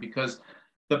together, because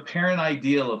the parent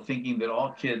ideal of thinking that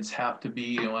all kids have to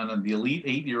be, on the elite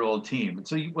 8-year-old team.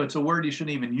 It's a word you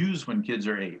shouldn't even use when kids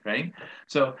are 8, right?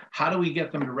 So how do we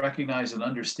get them to recognize and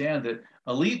understand that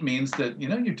elite means that,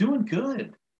 you're doing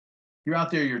good. You're out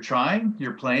there, you're trying,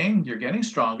 you're playing, you're getting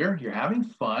stronger, you're having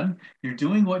fun, you're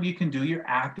doing what you can do, you're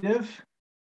active,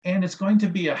 and it's going to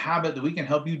be a habit that we can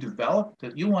help you develop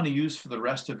that you want to use for the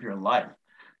rest of your life.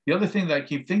 The other thing that I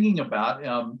keep thinking about,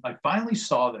 I finally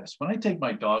saw this. When I take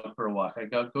my dog for a walk, I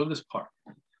go to this park,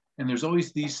 and there's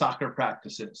always these soccer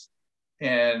practices.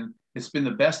 And it's been the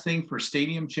best thing for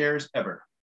stadium chairs ever.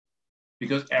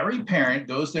 Because every parent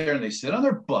goes there and they sit on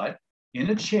their butt in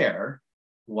a chair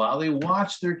while they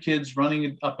watch their kids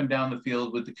running up and down the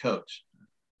field with the coach.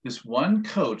 This one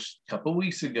coach a couple of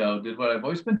weeks ago did what I've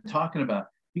always been talking about.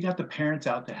 He got the parents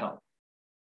out to help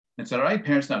and said, all right,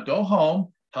 parents, now go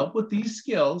home, help with these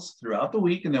skills throughout the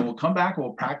week, and then we'll come back and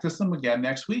we'll practice them again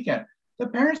next weekend. The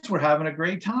parents were having a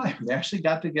great time. They actually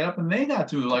got to get up and they got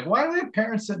to move. Like, why do we have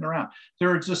parents sitting around? There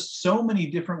are just so many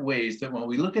different ways that when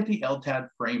we look at the LTAD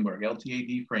framework,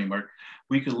 LTAD framework,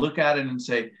 we could look at it and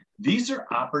say, these are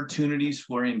opportunities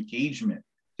for engagement.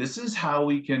 This is how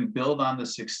we can build on the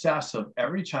success of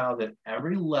every child at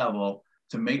every level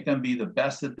to make them be the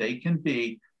best that they can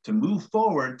be, to move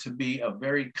forward, to be a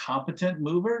very competent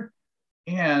mover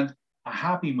and a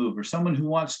happy mover, someone who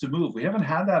wants to move. We haven't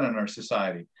had that in our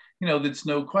society. It's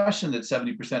no question that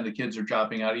 70% of the kids are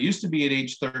dropping out. It used to be at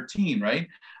age 13, right?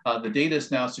 The data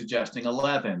is now suggesting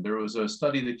 11. There was a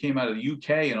study that came out of the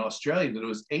UK and Australia that it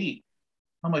was 8.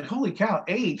 I'm like, holy cow,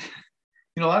 8.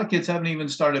 A lot of kids haven't even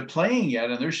started playing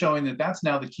yet, and they're showing that that's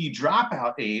now the key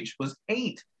dropout age was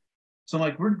 8. So I'm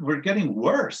like, we're getting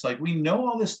worse. Like, we know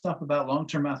all this stuff about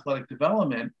long-term athletic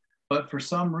development, but for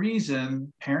some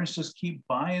reason, parents just keep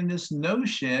buying this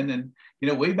notion. And,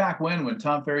 way back when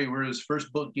Tom Ferry wrote his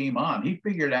first book, Game On, he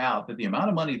figured out that the amount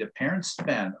of money that parents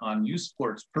spend on youth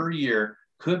sports per year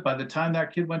could, by the time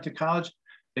that kid went to college,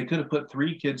 they could have put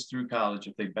 3 kids through college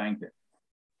if they banked it.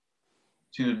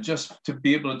 Just to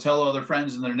be able to tell all their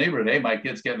friends in their neighborhood, hey, my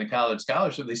kid's getting a college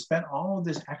scholarship. They spent all of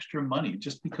this extra money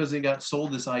just because they got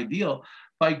sold this ideal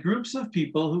by groups of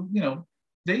people who,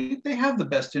 they have the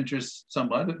best interests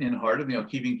somewhat in heart of,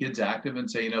 keeping kids active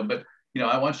and say, but,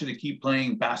 I want you to keep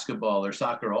playing basketball or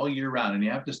soccer all year round, and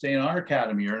you have to stay in our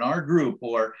academy or in our group,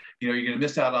 or, you're going to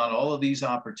miss out on all of these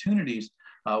opportunities.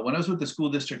 When I was with the school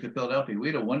district of Philadelphia, we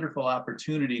had a wonderful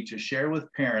opportunity to share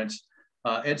with parents.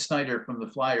 Ed Snyder from the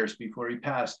Flyers, before he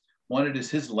passed, wanted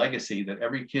as his legacy that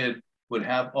every kid would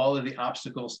have all of the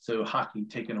obstacles to hockey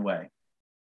taken away.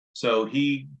 So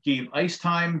he gave ice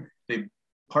time. They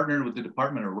partnered with the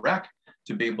Department of Rec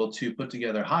to be able to put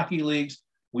together hockey leagues.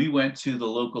 We went to the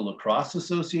local lacrosse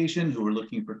association who were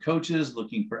looking for coaches,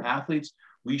 looking for athletes.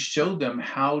 We showed them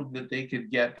how that they could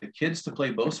get the kids to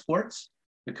play both sports,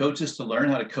 the coaches to learn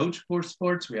how to coach both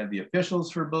sports. We had the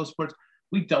officials for both sports.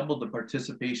 We doubled the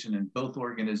participation in both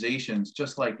organizations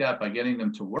just like that by getting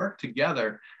them to work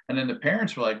together. And then the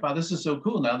parents were like, wow, this is so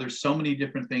cool. Now there's so many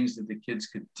different things that the kids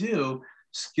could do,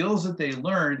 skills that they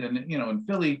learned. And, in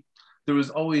Philly, there was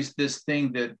always this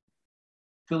thing that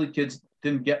Philly kids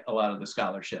didn't get a lot of the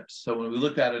scholarships. So when we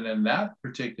looked at it in that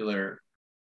particular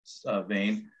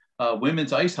vein,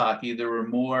 women's ice hockey, there were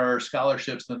more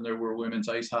scholarships than there were women's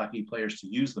ice hockey players to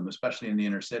use them, especially in the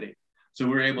inner city. So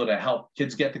we were able to help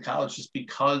kids get to college just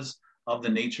because of the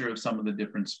nature of some of the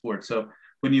different sports. So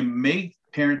when you make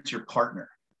parents your partner,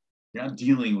 you're not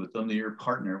dealing with them, they're your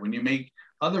partner. When you make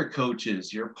other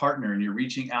coaches your partner and you're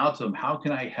reaching out to them, how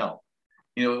can I help?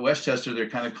 At Westchester, they're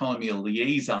kind of calling me a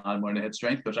liaison when I had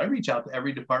strength coach. I reach out to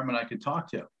every department I could talk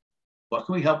to. What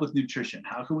can we help with nutrition?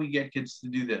 How can we get kids to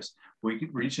do this?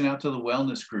 Reaching out to the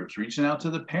wellness groups, reaching out to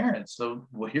the parents. So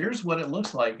here's what it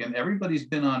looks like. And everybody's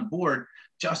been on board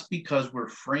just because we're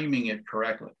framing it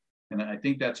correctly. And I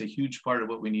think that's a huge part of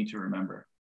what we need to remember.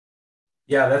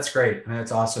 Yeah, that's great. And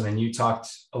that's awesome. And you talked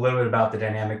a little bit about the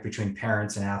dynamic between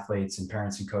parents and athletes and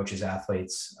parents and coaches,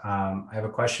 athletes. I have a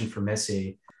question for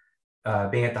Missy.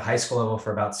 Being at the high school level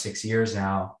for about 6 years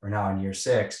now, or now in year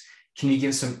 6, can you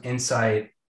give some insight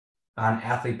on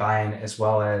athlete buy-in as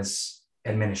well as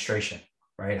administration,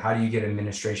 right? How do you get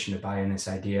administration to buy in this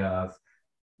idea of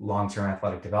long-term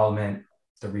athletic development,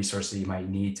 the resources you might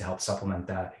need to help supplement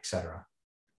that, et cetera?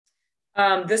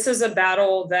 This is a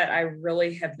battle that I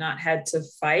really have not had to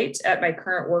fight at my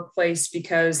current workplace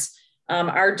because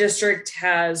our district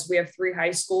we have 3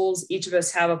 high schools. Each of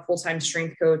us have a full-time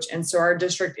strength coach. And so our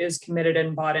district is committed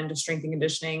and bought into strength and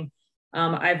conditioning.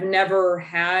 I've never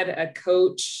had a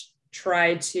coach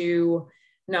try to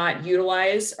not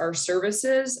utilize our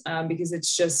services because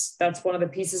it's just, that's one of the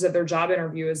pieces of their job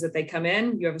interview is that they come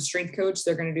in, you have a strength coach,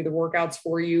 they're going to do the workouts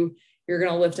for you. You're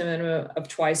going to lift them in of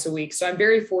twice a week. So I'm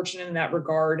very fortunate in that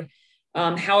regard.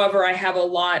 However, I have a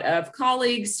lot of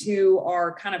colleagues who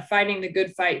are kind of fighting the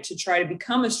good fight to try to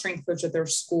become a strength coach at their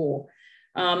school.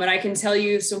 And I can tell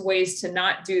you some ways to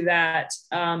not do that.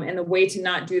 And the way to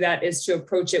not do that is to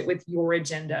approach it with your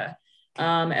agenda.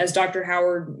 As Dr.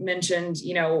 Howard mentioned,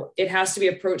 it has to be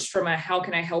approached from a, how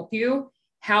can I help you?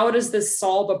 How does this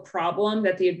solve a problem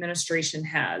that the administration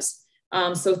has?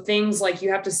 So things like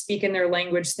you have to speak in their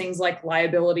language, things like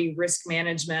liability, risk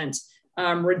management,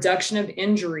 reduction of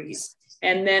injuries.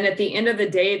 And then at the end of the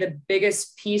day, the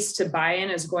biggest piece to buy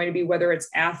in is going to be whether it's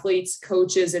athletes,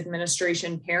 coaches,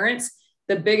 administration, parents.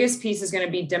 The biggest piece is going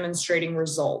to be demonstrating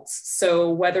results. So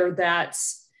whether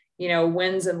that's,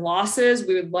 wins and losses,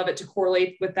 we would love it to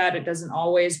correlate with that. It doesn't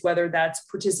always, whether that's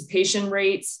participation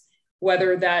rates,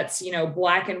 whether that's,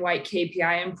 black and white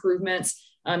KPI improvements,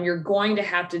 you're going to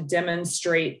have to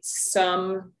demonstrate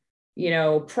some,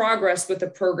 progress with the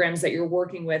programs that you're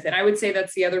working with. And I would say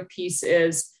that's the other piece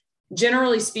is,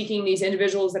 generally speaking, these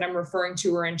individuals that I'm referring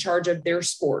to are in charge of their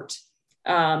sport.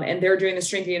 And they're doing the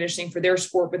strength and conditioning for their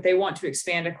sport, but they want to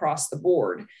expand across the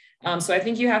board. So I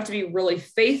think you have to be really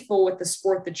faithful with the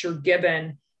sport that you're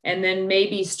given, and then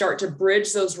maybe start to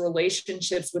bridge those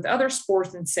relationships with other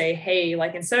sports and say, hey,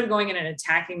 like instead of going in and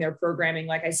attacking their programming,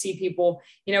 like I see people,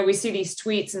 we see these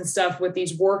tweets and stuff with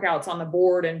these workouts on the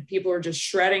board and people are just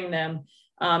shredding them.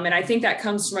 And I think that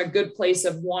comes from a good place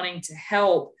of wanting to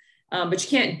help. But you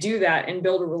can't do that and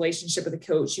build a relationship with a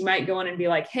coach. You might go in and be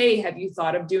like, hey, have you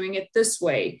thought of doing it this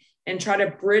way? And try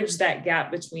to bridge that gap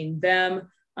between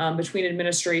them, between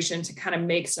administration to kind of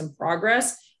make some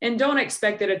progress. And don't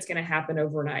expect that it's going to happen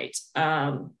overnight.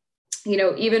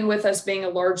 Even with us being a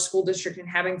large school district and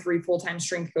having 3 full-time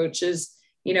strength coaches,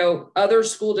 other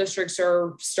school districts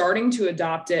are starting to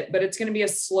adopt it, but it's going to be a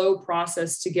slow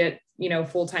process to get,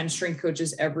 full-time strength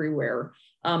coaches everywhere.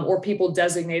 Or people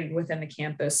designated within the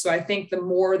campus. So I think the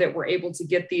more that we're able to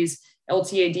get these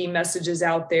LTAD messages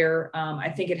out there, I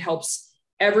think it helps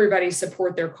everybody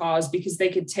support their cause, because they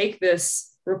could take this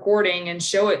recording and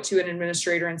show it to an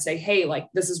administrator and say, hey, like,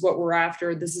 this is what we're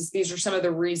after. These are some of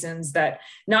the reasons that,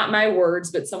 not my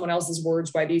words, but someone else's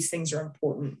words, why these things are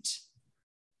important.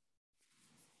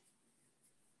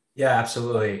 Yeah,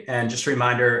 absolutely. And just a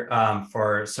reminder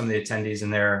for some of the attendees in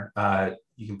there,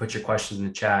 you can put your questions in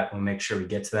the chat. We'll make sure we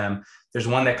get to them. There's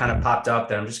one that kind of popped up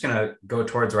that I'm just going to go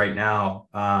towards right now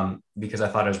because I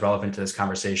thought it was relevant to this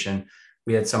conversation.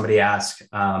 We had somebody ask,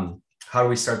 how do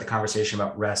we start the conversation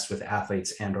about rest with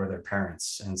athletes and or their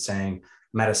parents? And saying,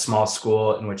 I'm at a small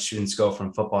school in which students go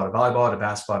from football to volleyball to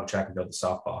basketball to track and field to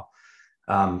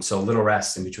softball. So little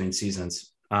rest in between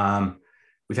seasons.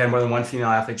 We've had more than one female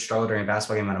athlete struggle during a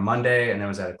basketball game on a Monday, and then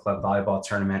was at a club volleyball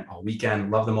tournament all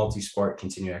weekend. Love the multi-sport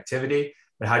continued activity,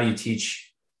 but how do you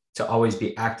teach to always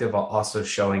be active while also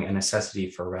showing a necessity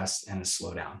for rest and a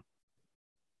slowdown?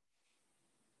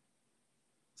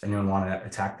 Does anyone want to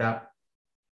attack that?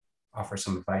 Offer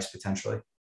some advice potentially?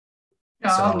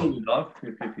 Yeah, I'll leave it up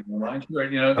if you don't mind.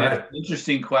 Sure. That's an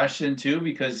interesting question too,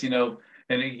 because, and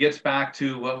it gets back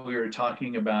to what we were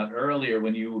talking about earlier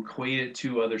when you equate it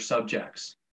to other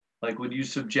subjects. Like, would you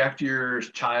subject your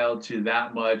child to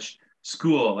that much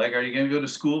school? Like, are you going to go to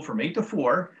school from 8 to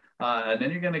 4? And then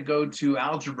you're going to go to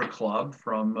algebra club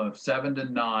from 7 to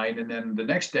 9. And then the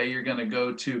next day you're going to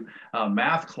go to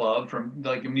math club from,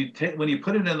 like, when you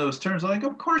put it in those terms, like,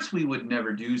 of course we would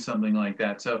never do something like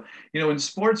that. So, in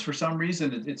sports, for some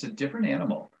reason, it's a different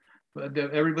animal. But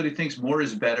everybody thinks more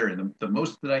is better. And the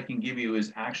most that I can give you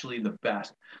is actually the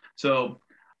best. So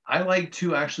I like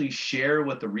to actually share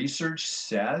what the research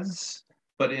says,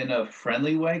 but in a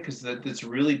friendly way, because it's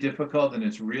really difficult and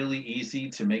it's really easy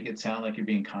to make it sound like you're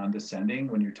being condescending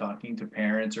when you're talking to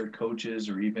parents or coaches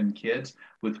or even kids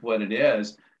with what it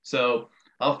is. So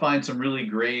I'll find some really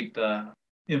great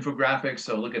infographics.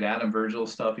 So look at Adam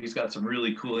Virgil's stuff. He's got some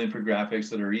really cool infographics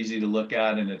that are easy to look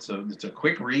at, and it's a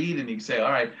quick read, and you can say,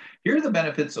 all right, here are the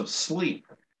benefits of sleep.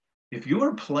 If you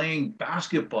are playing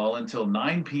basketball until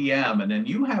 9 p.m. and then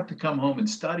you have to come home and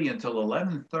study until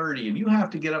 11:30 and you have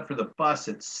to get up for the bus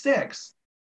at 6,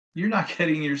 you're not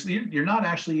getting you're not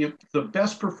actually the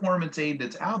best performance aid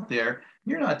that's out there.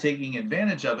 You're not taking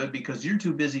advantage of it because you're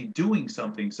too busy doing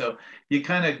something. So you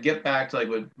kind of get back to like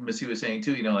what Missy was saying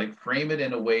too, like frame it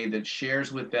in a way that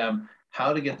shares with them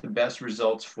how to get the best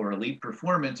results for elite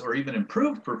performance or even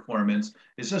improved performance.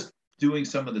 Is just doing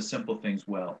some of the simple things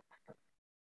well.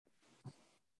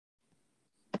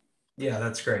 Yeah,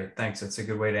 that's great. Thanks. That's a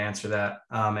good way to answer that.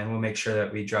 And we'll make sure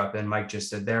that we drop in. Mike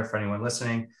just did there for anyone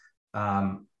listening.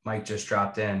 Mike just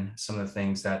dropped in some of the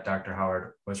things that Dr.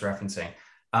 Howard was referencing.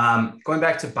 Going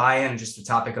back to buy-in, just the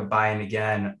topic of buy-in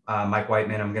again, Mike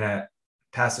Whiteman, I'm going to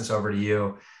pass this over to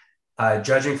you.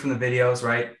 Judging from the videos,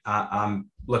 right? I'm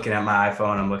looking at my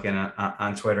iPhone. I'm looking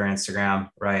on Twitter, Instagram,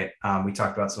 right? We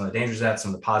talked about some of the dangers of that,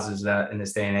 some of the positives of that in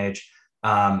this day and age.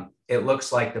 It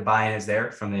looks like the buy-in is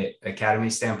there from the academy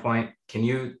standpoint. Can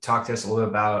you talk to us a little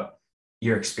about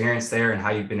your experience there and how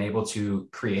you've been able to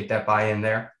create that buy-in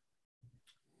there?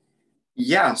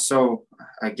 Yeah. So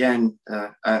again,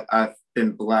 I've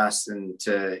been blessed, and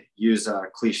to use a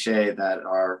cliche that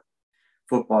our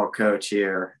football coach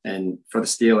here and for the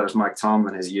Steelers, Mike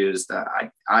Tomlin, has used,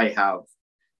 I have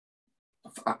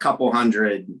a couple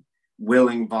hundred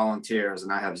willing volunteers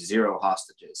and I have 0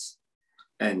 hostages.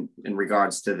 And in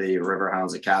regards to the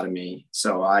Riverhounds Academy.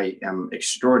 So I am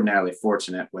extraordinarily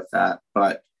fortunate with that,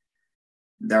 but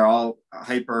they're all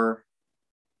hyper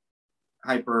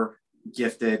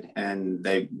gifted, and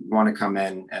they want to come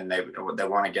in and they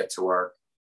want to get to work.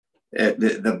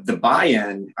 The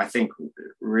buy-in, I think,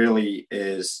 really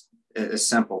is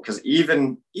simple, because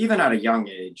even at a young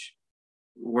age,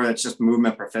 where it's just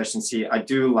movement proficiency, I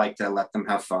do like to let them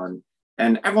have fun,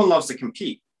 and everyone loves to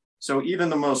compete. So even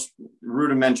the most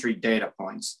rudimentary data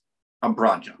points, a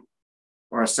broad jump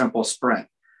or a simple sprint.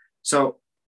 So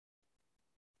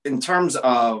in terms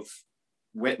of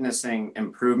witnessing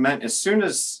improvement, as soon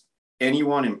as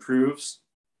anyone improves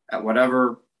at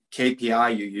whatever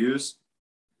KPI you use,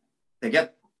 they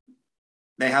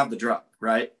have the drug,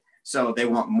 right? So they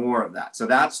want more of that. So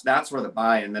that's where the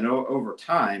buy-in, then over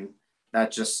time,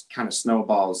 that just kind of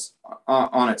snowballs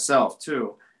on itself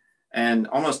too. And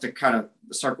almost to kind of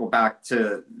circle back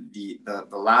to the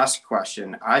last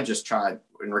question, I just tried,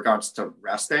 in regards to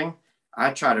resting,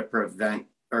 I try to present,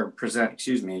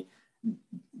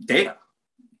 data,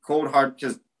 cold hard,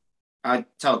 because I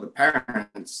tell the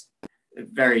parents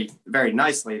very, very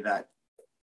nicely that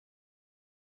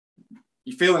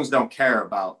your feelings don't care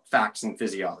about facts and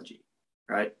physiology,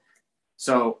 right?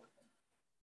 So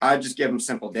I just give them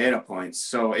simple data points.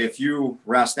 So if you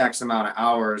rest X amount of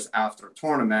hours after a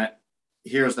tournament,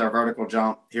 here's their vertical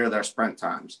jump, here are their sprint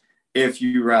times. If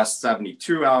you rest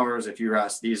 72 hours, if you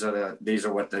rest, these are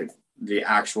what the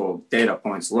actual data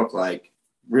points look like.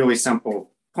 Really simple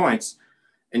points.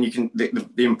 And you can,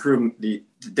 the improvement, the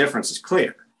difference is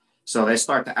clear. So they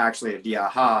start to actually, the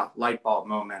aha light bulb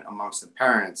moment amongst the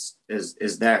parents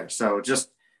is there. So just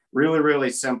really,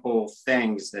 really simple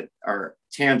things that are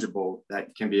tangible,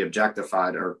 that can be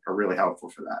objectified, are really helpful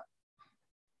for that.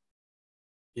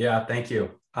 Yeah, thank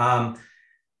you.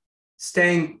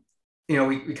 Staying,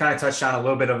 we kind of touched on a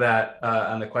little bit of that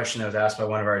on the question that was asked by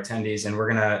one of our attendees, and we're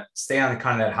going to stay on the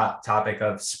kind of that hot topic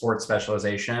of sports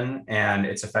specialization and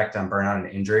its effect on burnout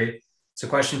and injury. It's a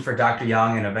question for Dr.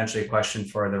 Young, and eventually a question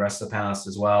for the rest of the panelists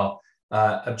as well.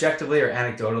 Objectively or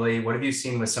anecdotally, what have you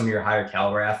seen with some of your higher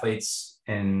caliber athletes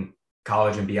in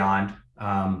college and beyond,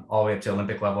 all the way up to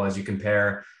Olympic level, as you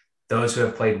compare those who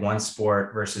have played one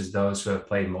sport versus those who have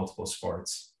played multiple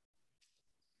sports?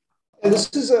 And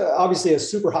this is obviously a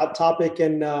super hot topic,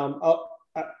 and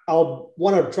I'll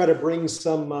want to try to bring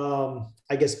some,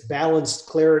 balanced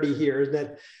clarity here.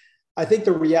 That I think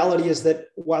the reality is that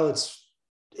while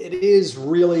it is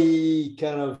really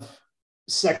kind of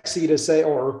sexy to say,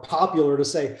 or popular to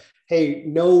say, hey,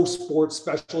 no sports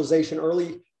specialization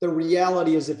early, the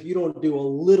reality is if you don't do a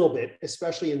little bit,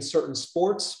 especially in certain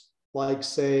sports, like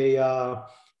say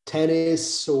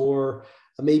tennis, or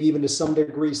maybe even to some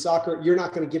degree soccer, you're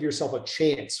not going to give yourself a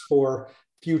chance for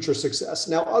future success.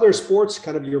 Now, other sports,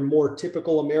 kind of your more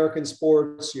typical American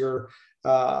sports, your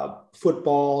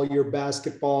football, your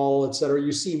basketball, et cetera,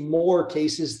 you see more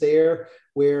cases there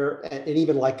where, and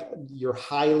even like your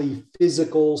highly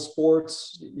physical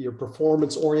sports, your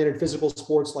performance-oriented physical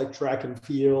sports like track and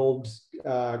field,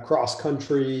 cross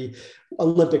country,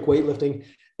 Olympic weightlifting,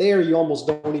 there you almost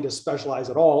don't need to specialize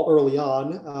at all early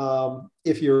on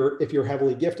if you're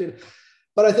heavily gifted.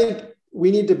 But I think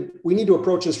we need to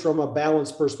approach this from a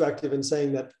balanced perspective, in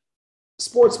saying that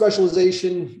sports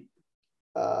specialization,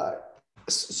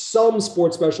 some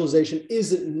sports specialization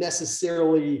isn't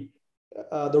necessarily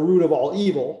the root of all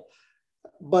evil,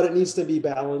 but it needs to be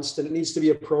balanced, and it needs to be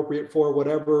appropriate for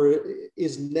whatever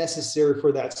is necessary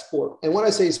for that sport. And when I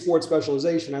say sports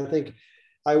specialization, I think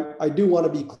I do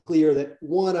want to be clear that,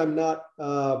 one, I'm not,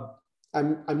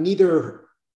 I'm neither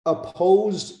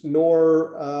opposed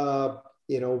nor,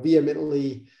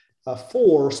 vehemently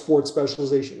for sports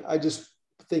specialization. I just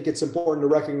think it's important to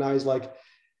recognize, like,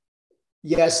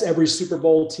 yes, every Super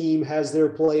Bowl team has their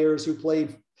players who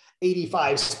played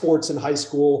 85 sports in high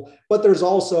school, but there's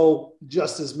also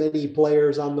just as many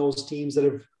players on those teams that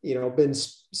have, been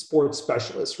sports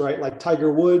specialists, right? Like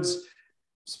Tiger Woods,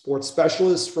 sports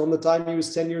specialist from the time he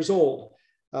was 10 years old.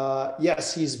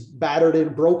 Yes, he's battered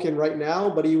and broken right now,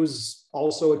 but he was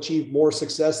also achieved more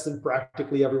success than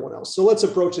practically everyone else. So let's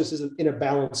approach this in a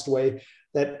balanced way,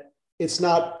 that it's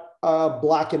not a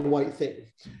black and white thing.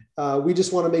 We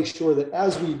just want to make sure that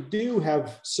as we do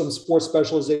have some sports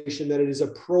specialization, that it is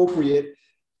appropriate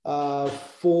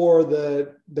for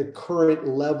the current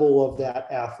level of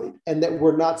that athlete, and that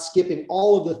we're not skipping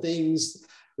all of the things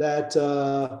that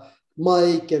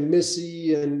Mike and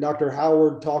Missy and Dr.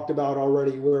 Howard talked about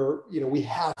already, where, we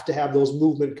have to have those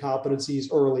movement competencies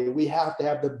early. We have to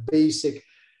have the basic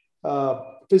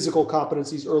physical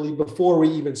competencies early before we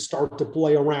even start to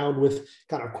play around with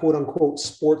kind of quote unquote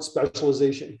sports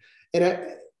specialization. And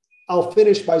I'll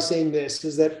finish by saying this,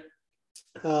 is that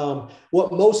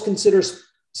what most consider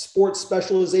sports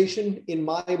specialization in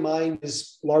my mind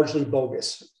is largely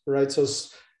bogus, right? So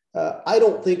I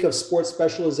don't think of sports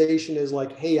specialization as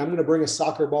like, hey, I'm going to bring a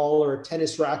soccer ball or a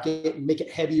tennis racket and make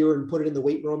it heavier and put it in the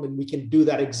weight room, and we can do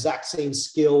that exact same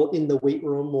skill in the weight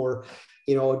room, or,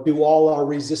 do all our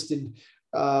resisted,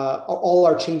 all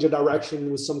our change of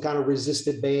direction with some kind of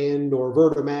resisted band or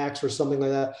Vertimax or something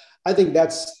like that. I think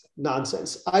that's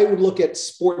nonsense. I would look at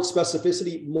sports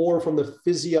specificity more from the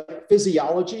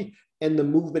physiology and the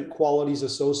movement qualities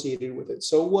associated with it.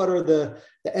 So what are the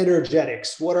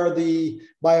energetics? What are the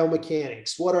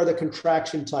biomechanics? What are the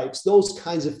contraction types? Those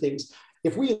kinds of things.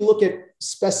 If we look at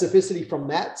specificity from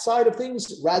that side of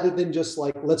things, rather than just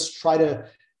like, let's try to,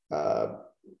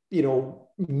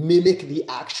 mimic the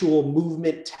actual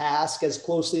movement task as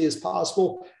closely as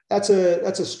possible, that's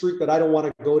a streak that I don't want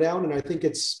to go down. And I think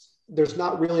there's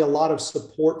not really a lot of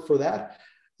support for that.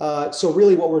 So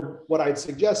really what I'd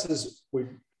suggest is we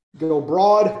go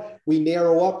broad, we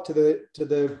narrow up to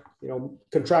the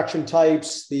contraction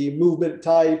types, the movement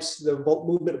types, the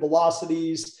movement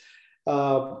velocities,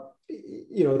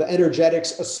 the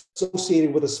energetics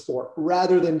associated with a sport,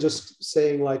 rather than just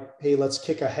saying like, hey, let's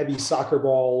kick a heavy soccer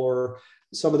ball, or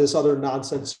some of this other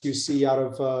nonsense you see out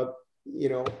of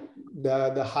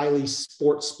the highly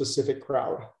sports specific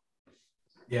crowd.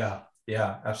 Yeah,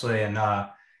 absolutely. And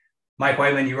Mike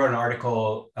Whiteman, you wrote an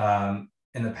article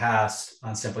in the past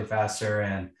on Simply Faster,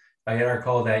 and I had an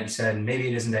article that you said maybe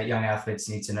it isn't that young athletes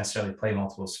need to necessarily play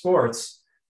multiple sports,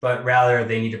 but rather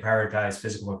they need to prioritize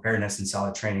physical preparedness and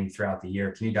solid training throughout the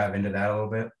year. Can you dive into that a little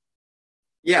bit?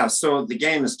 Yeah, so the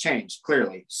game has changed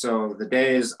clearly. So the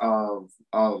days of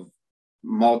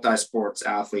multi-sports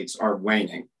athletes are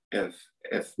waning, if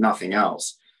nothing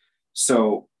else.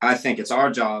 So I think it's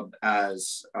our job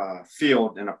as a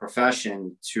field and a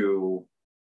profession to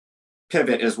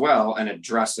pivot as well and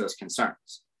address those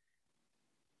concerns.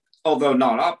 Although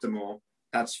not optimal,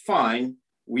 that's fine.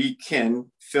 We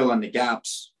can fill in the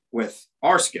gaps with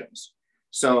our skills.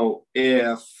 So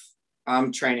if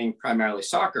I'm training primarily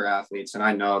soccer athletes, and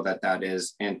I know that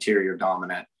is anterior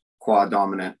dominant, quad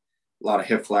dominant, a lot of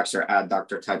hip flexor,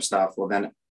 adductor type stuff, well,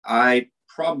 then I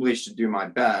probably should do my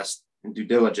best and due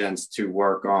diligence to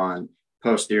work on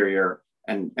posterior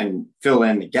and fill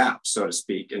in the gaps, so to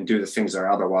speak, and do the things they're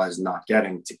otherwise not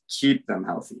getting to keep them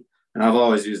healthy. And I've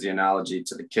always used the analogy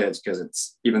to the kids, because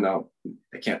it's, even though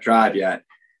they can't drive yet,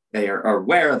 they are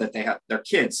aware that they have their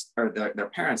kids, or their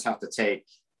parents have to take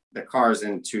their cars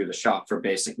into the shop for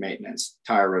basic maintenance,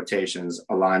 tire rotations,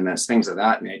 alignments, things of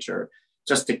that nature,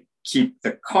 just to keep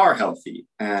the car healthy.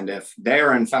 And if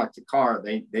they're in fact the car,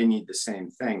 they need the same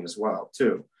thing as well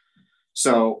too.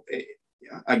 So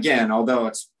again, although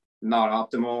it's not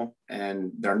optimal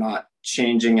and they're not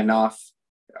changing enough,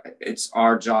 it's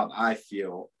our job, I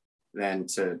feel, then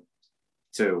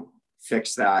to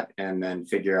fix that and then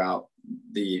figure out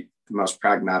the most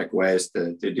pragmatic ways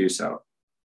to do so.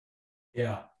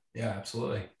 Yeah,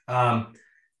 absolutely.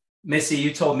 Missy,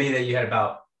 you told me that you had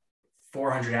about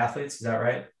 400 athletes. Is that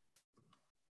right?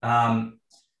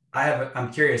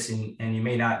 I'm curious, and you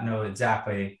may not know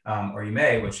exactly, or you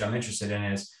may, which I'm interested in,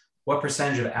 is what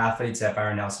percentage of athletes at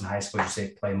Byron Nelson High School would you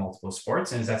say play multiple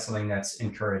sports? And is that something that's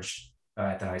encouraged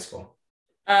at the high school?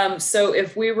 So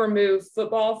if we remove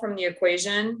football from the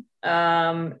equation,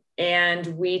 and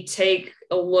we take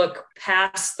a look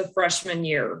past the freshman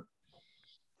year,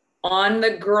 on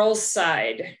the girls'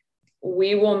 side,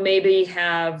 we will maybe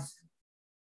have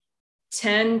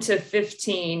 10 to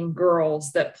 15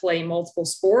 girls that play multiple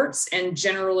sports. And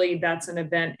generally that's an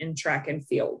event in track and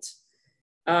field.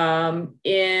 On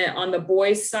the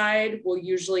boys' side, we'll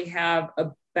usually have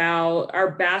about,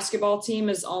 our basketball team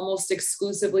is almost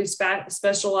exclusively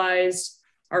specialized.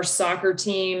 Our soccer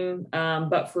team,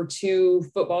 but for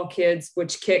 2 football kids,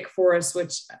 which kick for us,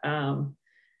 which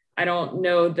I don't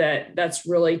know that that's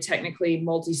really technically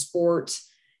multi-sport.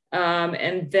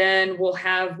 And then we'll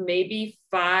have maybe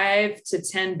 5 to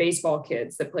 10 baseball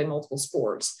kids that play multiple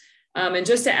sports. And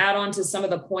just to add on to some of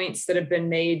the points that have been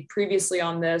made previously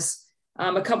on this,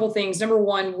 a couple things. Number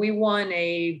one, we won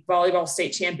a volleyball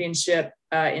state championship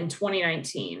in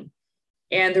 2019.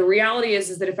 And the reality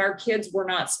is that if our kids were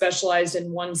not specialized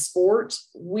in one sport,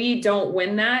 we don't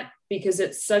win that because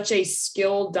it's such a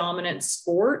skill dominant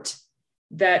sport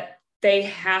that they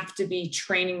have to be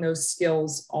training those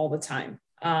skills all the time.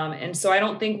 And so I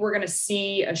don't think we're going to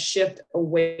see a shift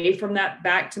away from that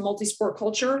back to multi-sport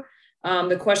culture.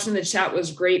 The question in the chat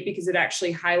was great because it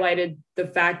actually highlighted the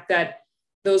fact that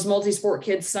those multi-sport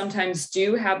kids sometimes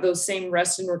do have those same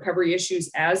rest and recovery issues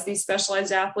as these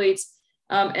specialized athletes.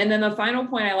 And then the final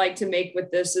point I like to make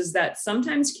with this is that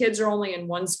sometimes kids are only in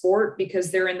one sport because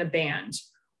they're in the band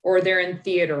or they're in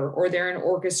theater or they're in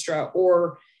orchestra,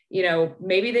 or, you know,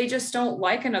 maybe they just don't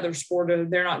like another sport or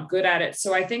they're not good at it.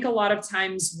 So I think a lot of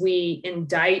times we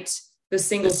indict the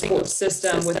single sport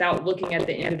system without looking at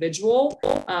the individual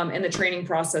and the training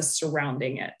process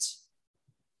surrounding it.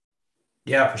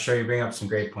 Yeah, for sure. You bring up some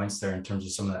great points there in terms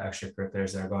of some of the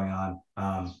extracurriculars that are going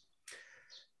on.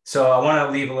 So I want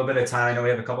to leave a little bit of time. I know we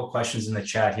have a couple of questions in the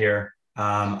chat here.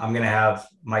 I'm going to have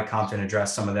Mike Compton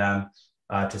address some of them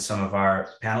to some of our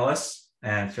panelists,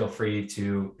 and feel free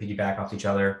to piggyback off each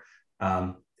other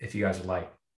if you guys would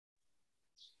like.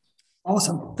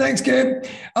 Awesome. Thanks, Gabe.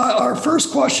 Our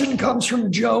first question comes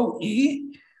from Joe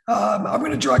E. I'm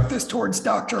going to direct this towards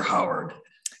Dr. Howard.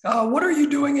 What are you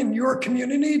doing in your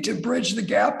community to bridge the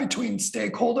gap between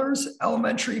stakeholders,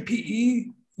 elementary PE,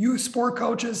 youth sport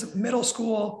coaches, middle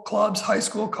school clubs, high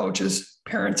school coaches,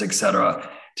 parents, etc.,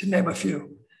 to name a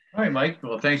few? All right, Mike.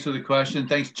 Well, thanks for the question.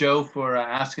 Thanks, Joe, for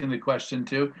asking the question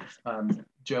too.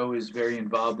 Joe is very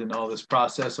involved in all this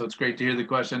process, so it's great to hear the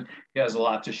question. He has a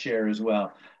lot to share as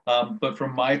well. But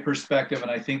from my perspective, and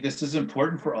I think this is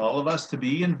important for all of us to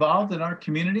be involved in our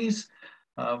communities.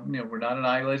 We're not an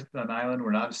island,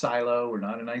 we're not a silo, we're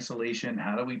not in isolation.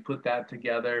 How do we put that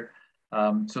together?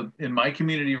 So in my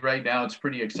community right now, it's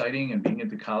pretty exciting, and being at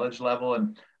the college level,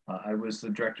 and I was the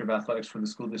director of athletics for the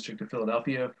school district of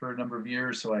Philadelphia for a number of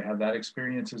years, so I have that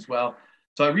experience as well.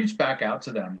 So I reached back out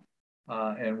to them,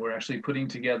 and we're actually putting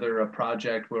together a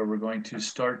project where we're going to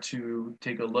start to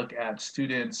take a look at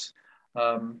students'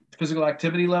 physical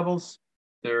activity levels,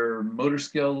 their motor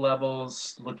skill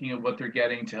levels, looking at what they're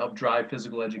getting to help drive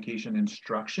physical education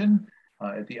instruction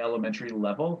at the elementary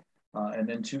level. And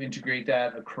then to integrate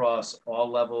that across all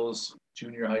levels,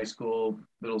 junior high school,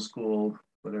 middle school,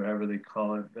 whatever they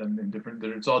call it, and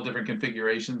it's all different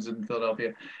configurations in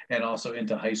Philadelphia, and also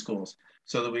into high schools,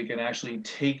 so that we can actually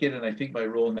take it. And I think my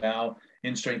role now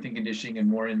in strength and conditioning and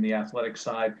more in the athletic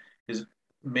side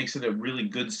makes it a really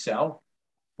good sell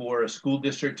for a school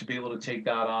district to be able to take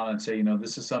that on and say,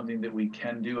 this is something that we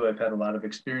can do. I've had a lot of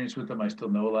experience with them. I still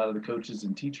know a lot of the coaches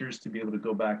and teachers to be able to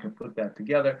go back and put that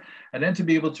together, and then to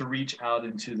be able to reach out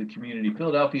into the community.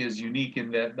 Philadelphia is unique in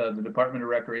that the Department of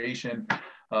Recreation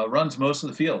runs most of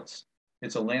the fields.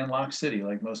 It's a landlocked city,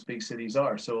 like most big cities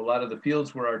are. So a lot of the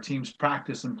fields where our teams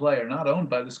practice and play are not owned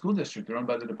by the school district. They're owned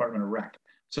by the Department of Rec.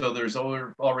 So there's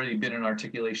already been an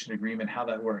articulation agreement, how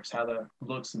that works, how that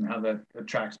looks, and how that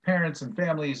attracts parents and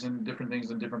families and different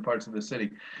things in different parts of the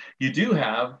city. You do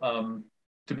have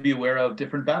to be aware of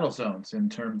different battle zones in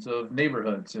terms of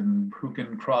neighborhoods and who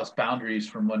can cross boundaries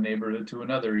from one neighborhood to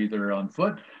another, either on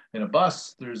foot, in a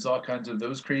bus. There's all kinds of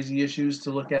those crazy issues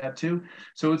to look at too.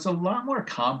 So it's a lot more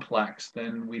complex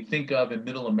than we think of in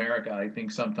middle America. I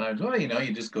think sometimes,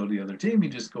 you just go to the other team, you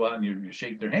just go out and you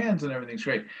shake their hands and everything's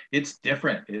great. It's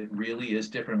different. It really is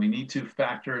different. We need to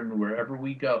factor in wherever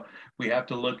we go. We have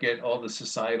to look at all the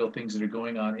societal things that are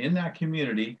going on in that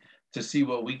community to see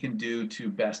what we can do to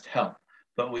best help.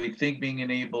 But we think being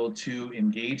able to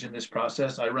engage in this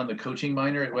process, I run the coaching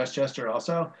minor at Westchester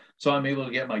also. So I'm able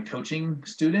to get my coaching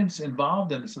students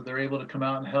involved. And so they're able to come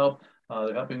out and help.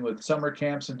 They're helping with summer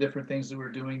camps and different things that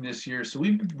we're doing this year. So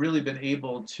we've really been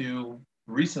able to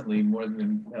recently, more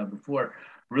than before,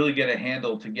 really get a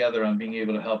handle together on being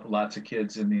able to help lots of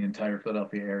kids in the entire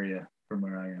Philadelphia area from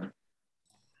where I am.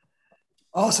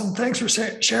 Awesome. Thanks for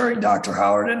sharing, Dr.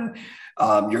 Howard. And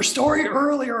your story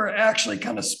earlier actually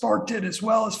kind of sparked it as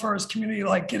well, as far as community,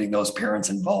 like getting those parents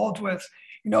involved with,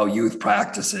 youth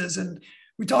practices. And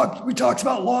we talked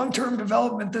about long-term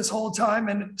development this whole time,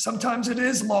 and sometimes it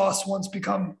is lost once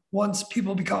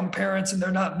people become parents and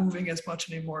they're not moving as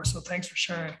much anymore. So thanks for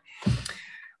sharing.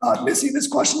 Missy, this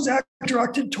question is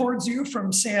directed towards you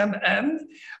from Sam M.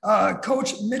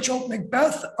 Coach Mitchell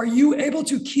Macbeth, are you able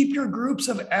to keep your groups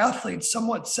of athletes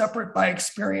somewhat separate by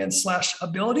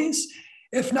experience/abilities?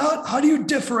 If not, how do you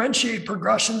differentiate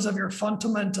progressions of your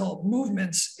fundamental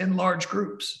movements in large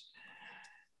groups?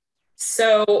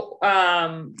 So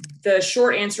the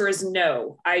short answer is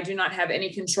no. I do not have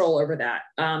any control over that.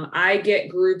 I get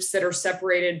groups that are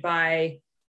separated by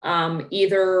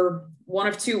either one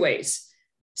of two ways.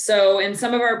 So in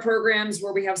some of our programs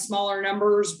where we have smaller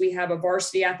numbers, we have a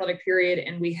varsity athletic period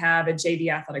and we have a JV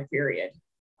athletic period.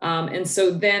 And so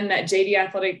then that JV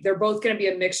athletic, they're both going to be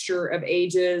a mixture of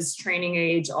ages, training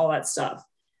age, all that stuff.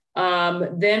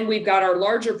 Then we've got our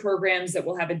larger programs that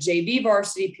will have a JV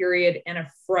varsity period and a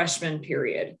freshman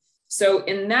period. So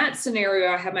in that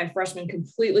scenario, I have my freshmen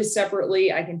completely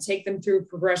separately. I can take them through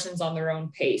progressions on their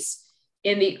own pace.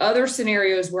 In the other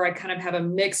scenarios where I kind of have a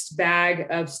mixed bag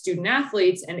of student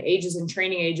athletes and ages and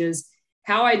training ages,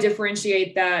 how I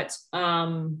differentiate that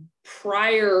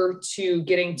prior to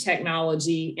getting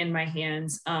technology in my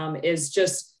hands is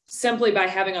just simply by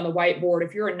having on the whiteboard.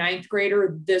 If you're a ninth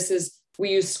grader,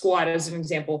 we use squat as an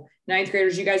example. Ninth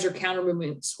graders, you guys are counter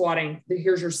movement squatting.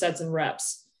 Here's your sets and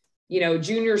reps.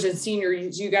 Juniors and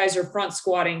seniors, you guys are front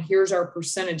squatting. Here's our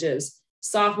percentages.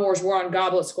 Sophomores, we're on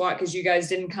goblet squat because you guys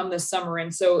didn't come this summer.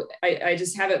 And so I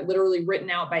just have it literally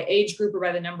written out by age group or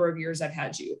by the number of years I've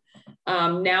had you.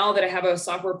 Now that I have a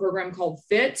software program called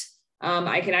Fit,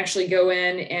 I can actually go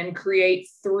in and create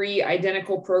 3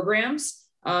 identical programs.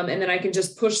 And then I can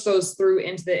just push those through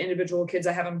into the individual kids.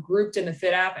 I have them grouped in the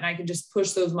Fit app and I can just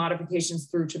push those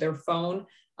modifications through to their phone.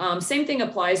 Same thing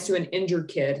applies to an injured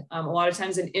kid. A lot of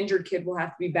times an injured kid will have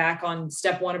to be back on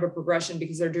step 1 of a progression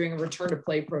because they're doing a return to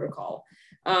play protocol.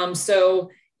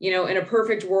 In a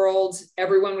perfect world,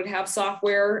 everyone would have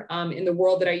software. In the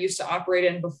world that I used to operate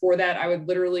in before that, I would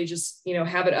literally just,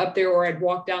 have it up there, or I'd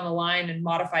walk down the line and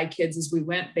modify kids as we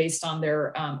went based on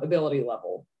their ability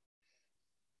level.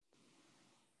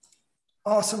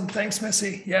 Awesome. Thanks,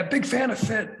 Missy. Yeah, big fan of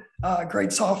Fit.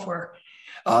 Great software.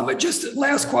 But just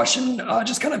last question,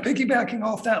 just kind of piggybacking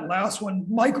off that last one,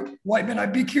 Mike Whiteman,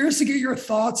 I'd be curious to get your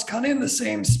thoughts kind of in the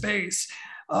same space.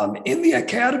 In the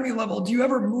academy level, do you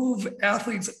ever move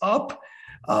athletes up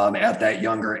at that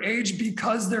younger age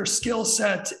because their skill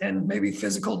set and maybe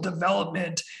physical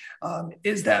development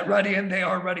is that ready and they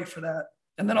are ready for that?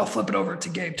 And then I'll flip it over to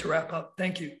Gabe to wrap up.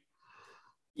 Thank you.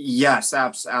 Yes,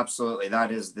 absolutely. That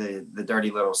is the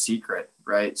dirty little secret,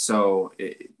 right? So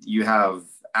you have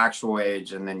actual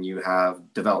age and then you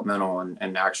have developmental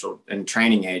and actual and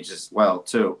training age as well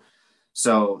too.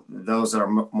 So those that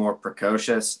are more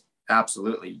precocious,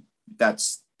 absolutely.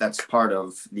 That's part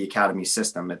of the academy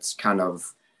system. It's kind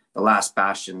of the last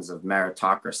bastions of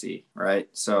meritocracy, right?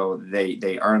 So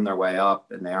they earn their way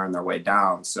up and they earn their way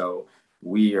down. So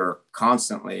we are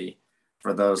constantly,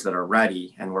 for those that are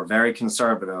ready, and we're very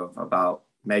conservative about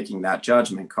making that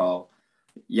judgment call.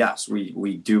 Yes,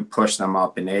 we do push them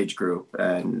up in age group,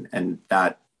 and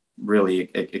that really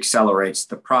accelerates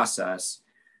the process.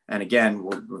 And again,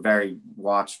 we're very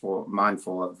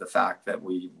mindful of the fact that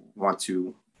we want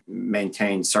to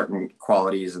maintain certain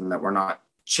qualities and that we're not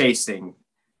chasing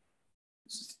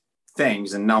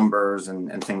things and numbers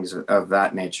and things of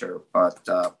that nature. But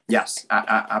yes,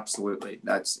 absolutely.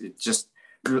 It's just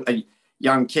a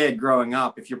young kid growing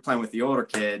up. If you're playing with the older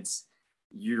kids,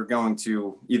 you're going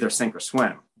to either sink or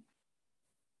swim.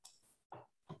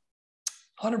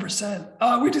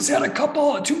 100%. We just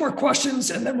had 2 more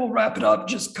questions and then we'll wrap it up.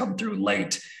 Just come through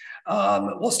late.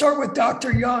 We'll start with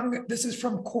Dr. Young. This is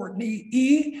from Courtney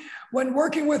E. When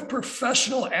working with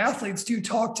professional athletes, do you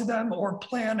talk to them or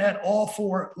plan at all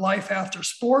for life after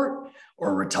sport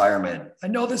or retirement? I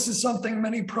know this is something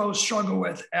many pros struggle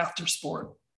with after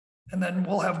sport. And then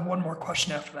we'll have one more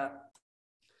question after that.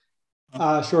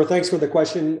 Sure. Thanks for the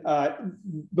question.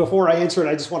 Before I answer it,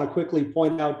 I just want to quickly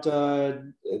point out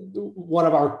one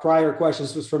of our prior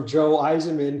questions was from Joe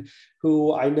Eisenman,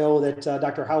 who I know that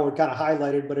Dr. Howard kind of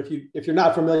highlighted. But if you're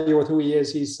not familiar with who he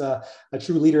is, he's a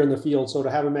true leader in the field. So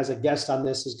to have him as a guest on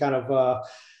this is kind of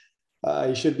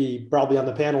he should be probably on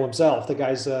the panel himself. The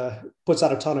guy's puts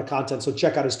out a ton of content. So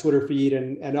check out his Twitter feed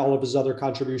and all of his other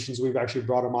contributions. We've actually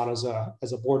brought him on as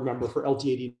a board member for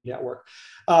LTAD Network.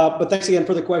 But thanks again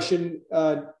for the question.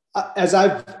 As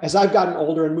I've gotten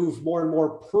older and moved more and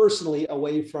more personally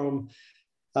away from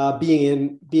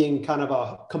being kind of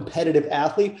a competitive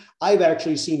athlete, I've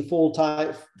actually seen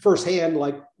full-time firsthand,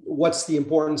 like what's the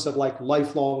importance of like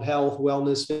lifelong health,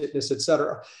 wellness, fitness, et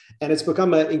cetera. And it's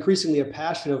become increasingly a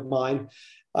passion of mine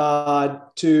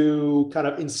to kind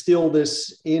of instill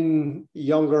this in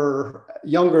younger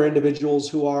individuals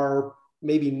who are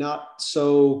maybe not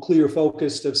so clear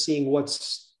focused of seeing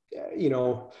what's,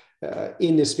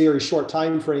 in this very short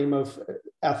time frame of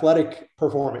athletic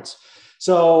performance.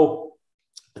 So,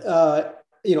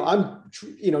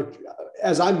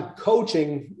 as I'm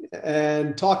coaching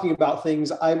and talking about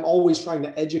things, I'm always trying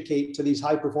to educate to these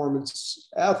high performance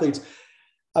athletes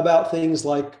about things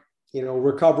like,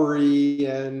 recovery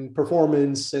and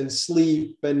performance and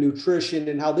sleep and nutrition,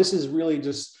 and how this is really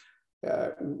just,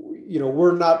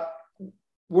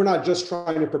 we're not just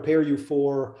trying to prepare you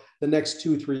for the next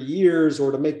 2-3 years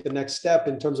or to make the next step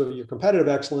in terms of your competitive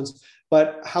excellence,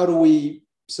 but how do we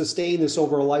sustain this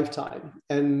over a lifetime?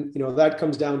 And, that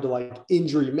comes down to like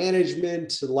injury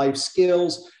management, life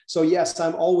skills. So yes,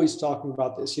 I'm always talking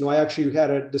about this. I actually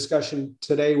had a discussion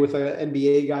today with an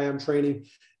NBA guy I'm training,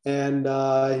 and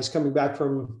he's coming back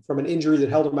from an injury that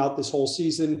held him out this whole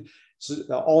season. He's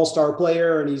an all-star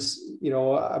player. And he's,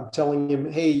 I'm telling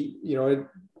him, hey,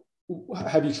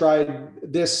 have you tried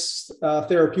this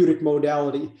therapeutic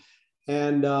modality?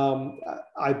 And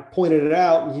I pointed it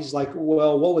out, and he's like,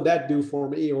 well, what would that do for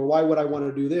me? Or why would I want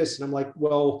to do this? And I'm like,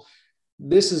 well,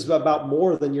 this is about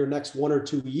more than your next 1 or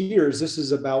 2 years. This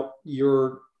is about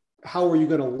how are you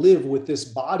going to live with this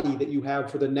body that you have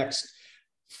for the next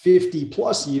 50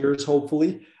 plus years,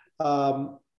 hopefully.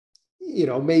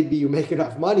 Maybe you make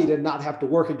enough money to not have to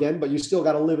work again, but you still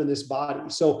got to live in this body.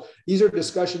 So these are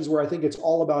discussions where I think it's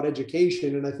all about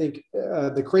education. And I think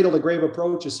the cradle to grave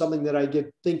approach is something that I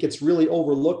think it's really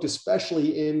overlooked,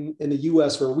 especially in the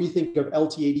US, where we think of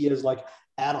LTAD as like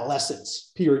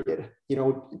adolescence, period.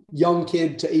 Young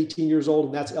kid to 18 years old,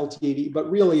 and that's LTAD. But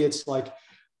really it's like,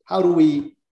 how do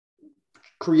we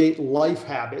create life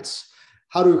habits?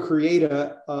 How to create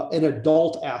an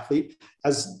adult athlete?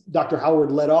 As Dr.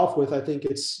 Howard led off with, I think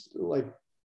it's like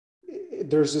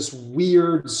there's this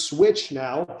weird switch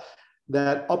now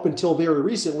that up until very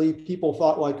recently, people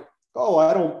thought like, oh,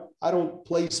 I don't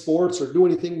play sports or do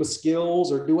anything with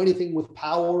skills or do anything with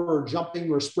power or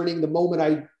jumping or sprinting the moment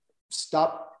I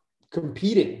stop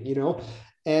competing,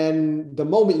 And the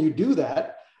moment you do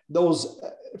that, those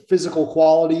physical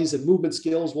qualities and movement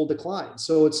skills will decline.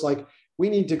 So it's like, we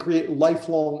need to create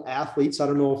lifelong athletes. I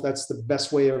don't know if that's the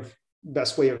best way of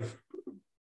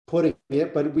putting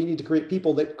it, but we need to create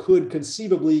people that could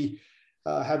conceivably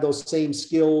have those same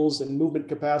skills and movement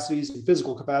capacities and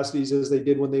physical capacities as they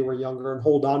did when they were younger, and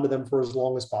hold on to them for as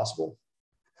long as possible.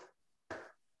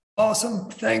 Awesome.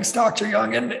 Thanks, Dr.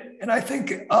 Young. And I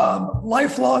think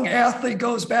lifelong athlete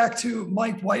goes back to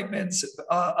Mike Whiteman's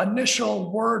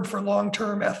initial word for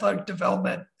long-term athletic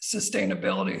development,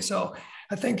 sustainability. So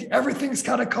I think everything's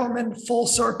kind of come in full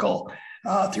circle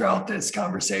throughout this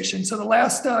conversation. So the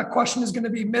last question is going to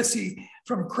be Missy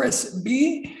from Chris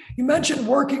B. You mentioned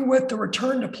working with the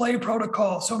return to play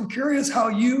protocol. So I'm curious how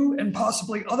you and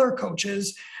possibly other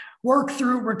coaches work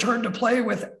through return to play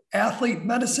with athlete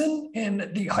medicine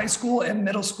in the high school and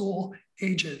middle school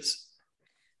ages.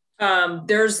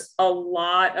 There's a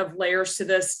lot of layers to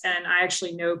this, and I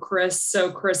actually know Chris.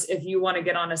 So Chris, if you want to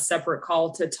get on a separate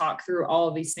call to talk through all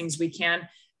of these things, we can,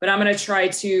 but I'm going to try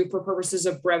to, for purposes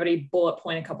of brevity, bullet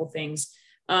point a couple things.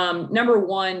 Number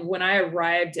one, when I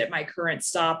arrived at my current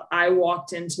stop, I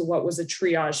walked into what was a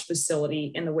triage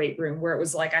facility in the weight room, where it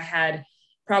was like I had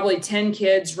probably 10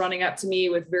 kids running up to me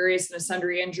with various and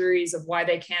sundry injuries of why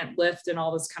they can't lift and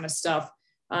all this kind of stuff.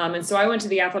 And so I went to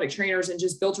the athletic trainers and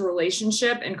just built a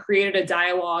relationship and created a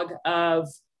dialogue of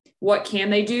what can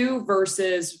they do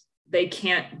versus they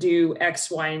can't do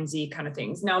X, Y, and Z kind of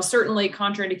things. Now, certainly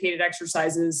contraindicated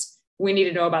exercises, we need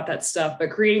to know about that stuff,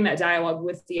 but creating that dialogue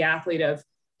with the athlete of,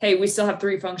 hey, we still have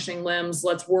 3 functioning limbs,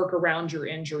 let's work around your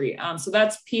injury. So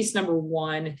that's piece number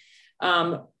one.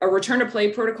 A return to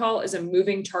play protocol is a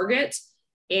moving target,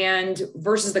 and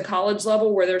versus the college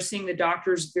level where they're seeing the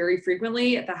doctors very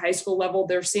frequently, at the high school level,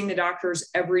 they're seeing the doctors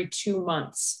every 2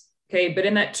 months. Okay. But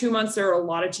in that 2 months, there are a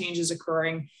lot of changes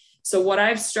occurring. So what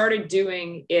I've started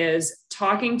doing is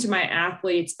talking to my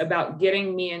athletes about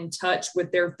getting me in touch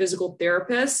with their physical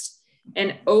therapist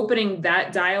and opening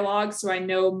that dialogue. So I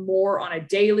know more on a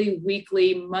daily,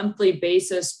 weekly, monthly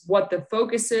basis, what the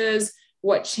focus is,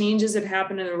 what changes have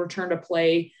happened in the return to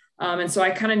play. And so I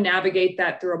kind of navigate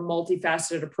that through a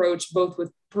multifaceted approach, both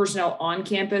with personnel on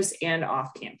campus and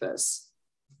off campus.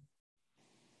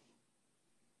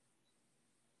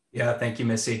 Yeah, thank you,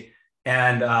 Missy.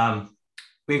 And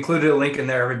We included a link in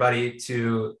there, everybody,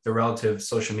 to the relative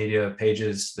social media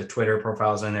pages, the Twitter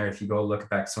profiles in there. If you go look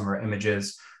back some of our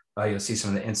images, you'll see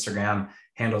some of the Instagram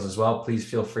handles as well. Please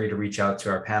feel free to reach out to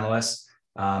our panelists,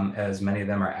 as many of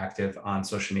them are active on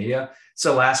social media.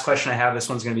 So last question I have, this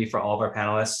one's going to be for all of our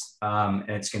panelists, and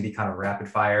it's going to be kind of rapid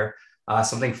fire.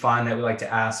 Something fun that we like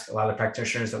to ask a lot of the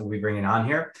practitioners that we'll be bringing on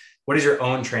here. What does your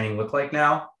own training look like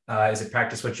now? Is it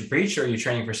practice what you preach, or are you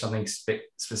training for something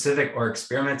specific or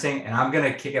experimenting? And I'm going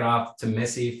to kick it off to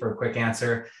Missy for a quick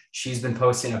answer. She's been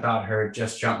posting about her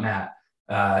just jump mat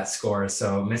scores.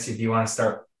 So Missy, if you want to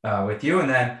start with you, and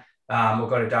then we'll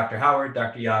go to Dr. Howard,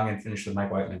 Dr. Young, and finish with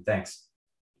Mike Whiteman. Thanks.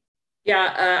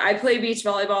 Yeah, I play beach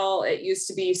volleyball. It used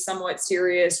to be somewhat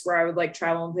serious where I would like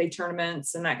travel and play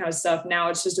tournaments and that kind of stuff. Now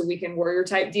it's just a weekend warrior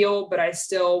type deal, but I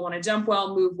still want to jump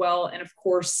well, move well, and of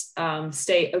course,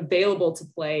 stay available to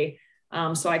play.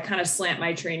 So I kind of slant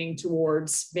my training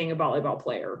towards being a volleyball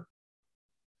player.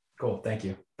 Cool. Thank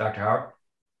you. Dr. Howard?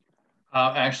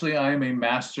 Actually, I am a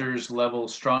master's level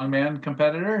strongman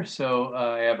competitor. So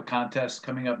I have a contest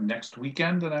coming up next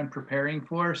weekend that I'm preparing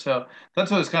for. So that's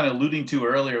what I was kind of alluding to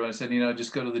earlier when I said,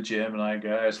 just go to the gym and like,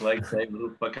 guys, like, say,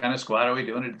 what kind of squat are we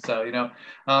doing? So,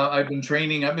 I've been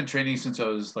training since I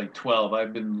was like 12.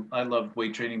 I love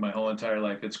weight training my whole entire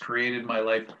life. It's created my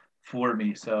life for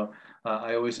me. So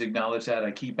I always acknowledge that.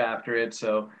 I keep after it.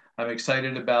 So I'm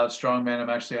excited about strongman. I'm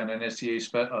actually on an NSCA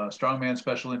strongman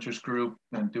special interest group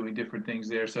and doing different things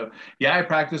there. So yeah, I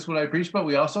practice what I preach, but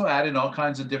we also add in all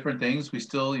kinds of different things. We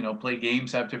still, play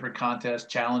games, have different contests,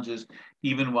 challenges,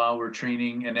 even while we're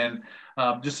training. And then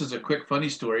just as a quick funny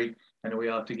story, I know we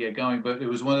all have to get going, but it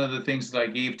was one of the things that I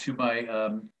gave to my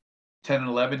 10 and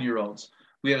 11-year-olds.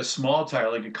 We had a small tire,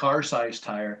 like a car-sized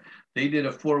tire. They did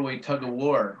a 4-way tug of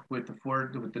war with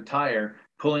the tire,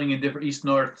 pulling in different east,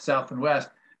 north, south, and west.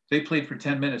 They played for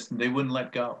 10 minutes and they wouldn't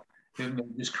let go. They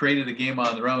just created a game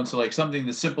on their own. So like something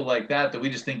that's simple like that we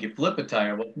just think you flip a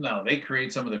tire. Well, no, they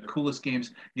create some of the coolest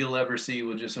games you'll ever see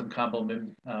with just some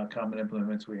common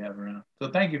implements we have around. So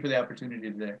thank you for the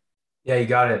opportunity today. Yeah, you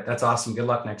got it. That's awesome. Good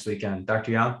luck next weekend.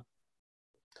 Dr. Young?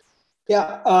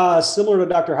 Yeah, similar to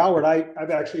Dr. Howard,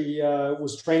 I've actually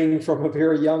was training from a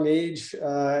very young age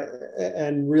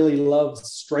and really loved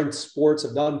strength sports.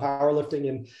 I've done powerlifting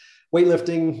and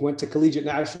weightlifting, went to collegiate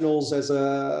nationals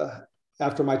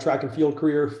after my track and field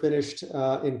career finished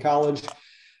in college,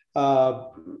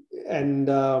 and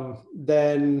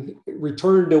then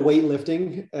returned to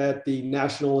weightlifting at the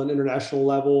national and international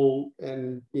level,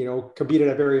 and competed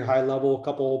at a very high level, a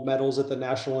couple of medals at the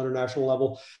national and international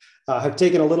level. Have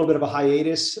taken a little bit of a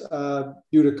hiatus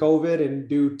due to COVID and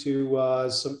due to a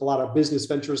lot of business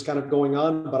ventures kind of going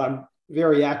on, but I'm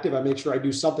very active. I make sure I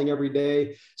do something every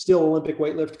day. Still Olympic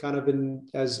weightlift, kind of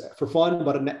as for fun,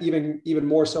 but even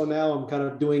more so now. I'm kind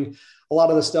of doing a lot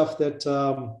of the stuff that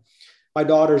my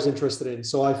daughter's interested in.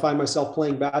 So I find myself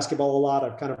playing basketball a lot.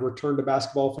 I've kind of returned to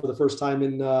basketball for the first time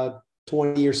in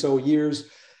 20 or so years,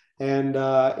 and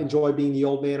enjoy being the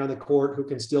old man on the court who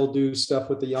can still do stuff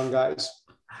with the young guys.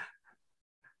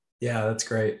 Yeah, that's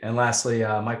great. And lastly,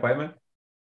 Mike Whiteman.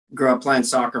 Grew up playing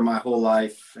soccer my whole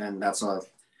life, and that's a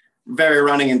very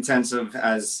running intensive,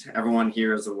 as everyone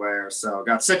here is aware. So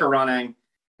got sick of running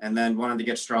and then wanted to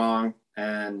get strong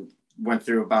and went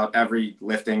through about every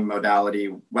lifting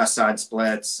modality, West Side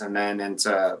splits, and then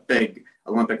into big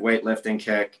Olympic weightlifting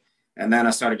kick. And then I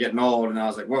started getting old and I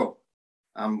was like, whoa,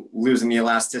 I'm losing the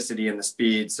elasticity and the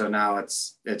speed. So now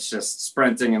it's just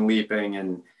sprinting and leaping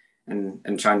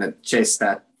and trying to chase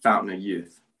that fountain of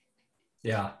youth.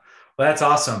 Yeah. Well, that's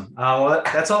awesome. Well,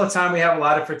 that's all the time we have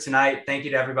allotted for tonight. Thank you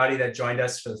to everybody that joined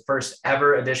us for the first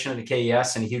ever edition of the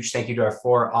KES, and a huge thank you to our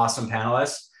 4 awesome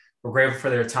panelists. We're grateful for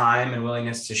their time and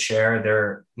willingness to share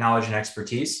their knowledge and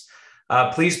expertise.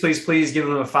 Please give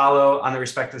them a follow on the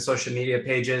respective social media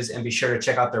pages, and be sure to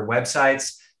check out their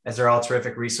websites, as they're all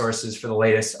terrific resources for the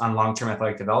latest on long-term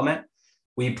athletic development.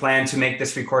 We plan to make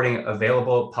this recording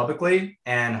available publicly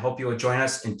and hope you will join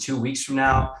us in 2 weeks from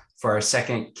now for our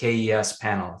second KES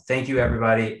panel. Thank you,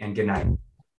 everybody, and good night.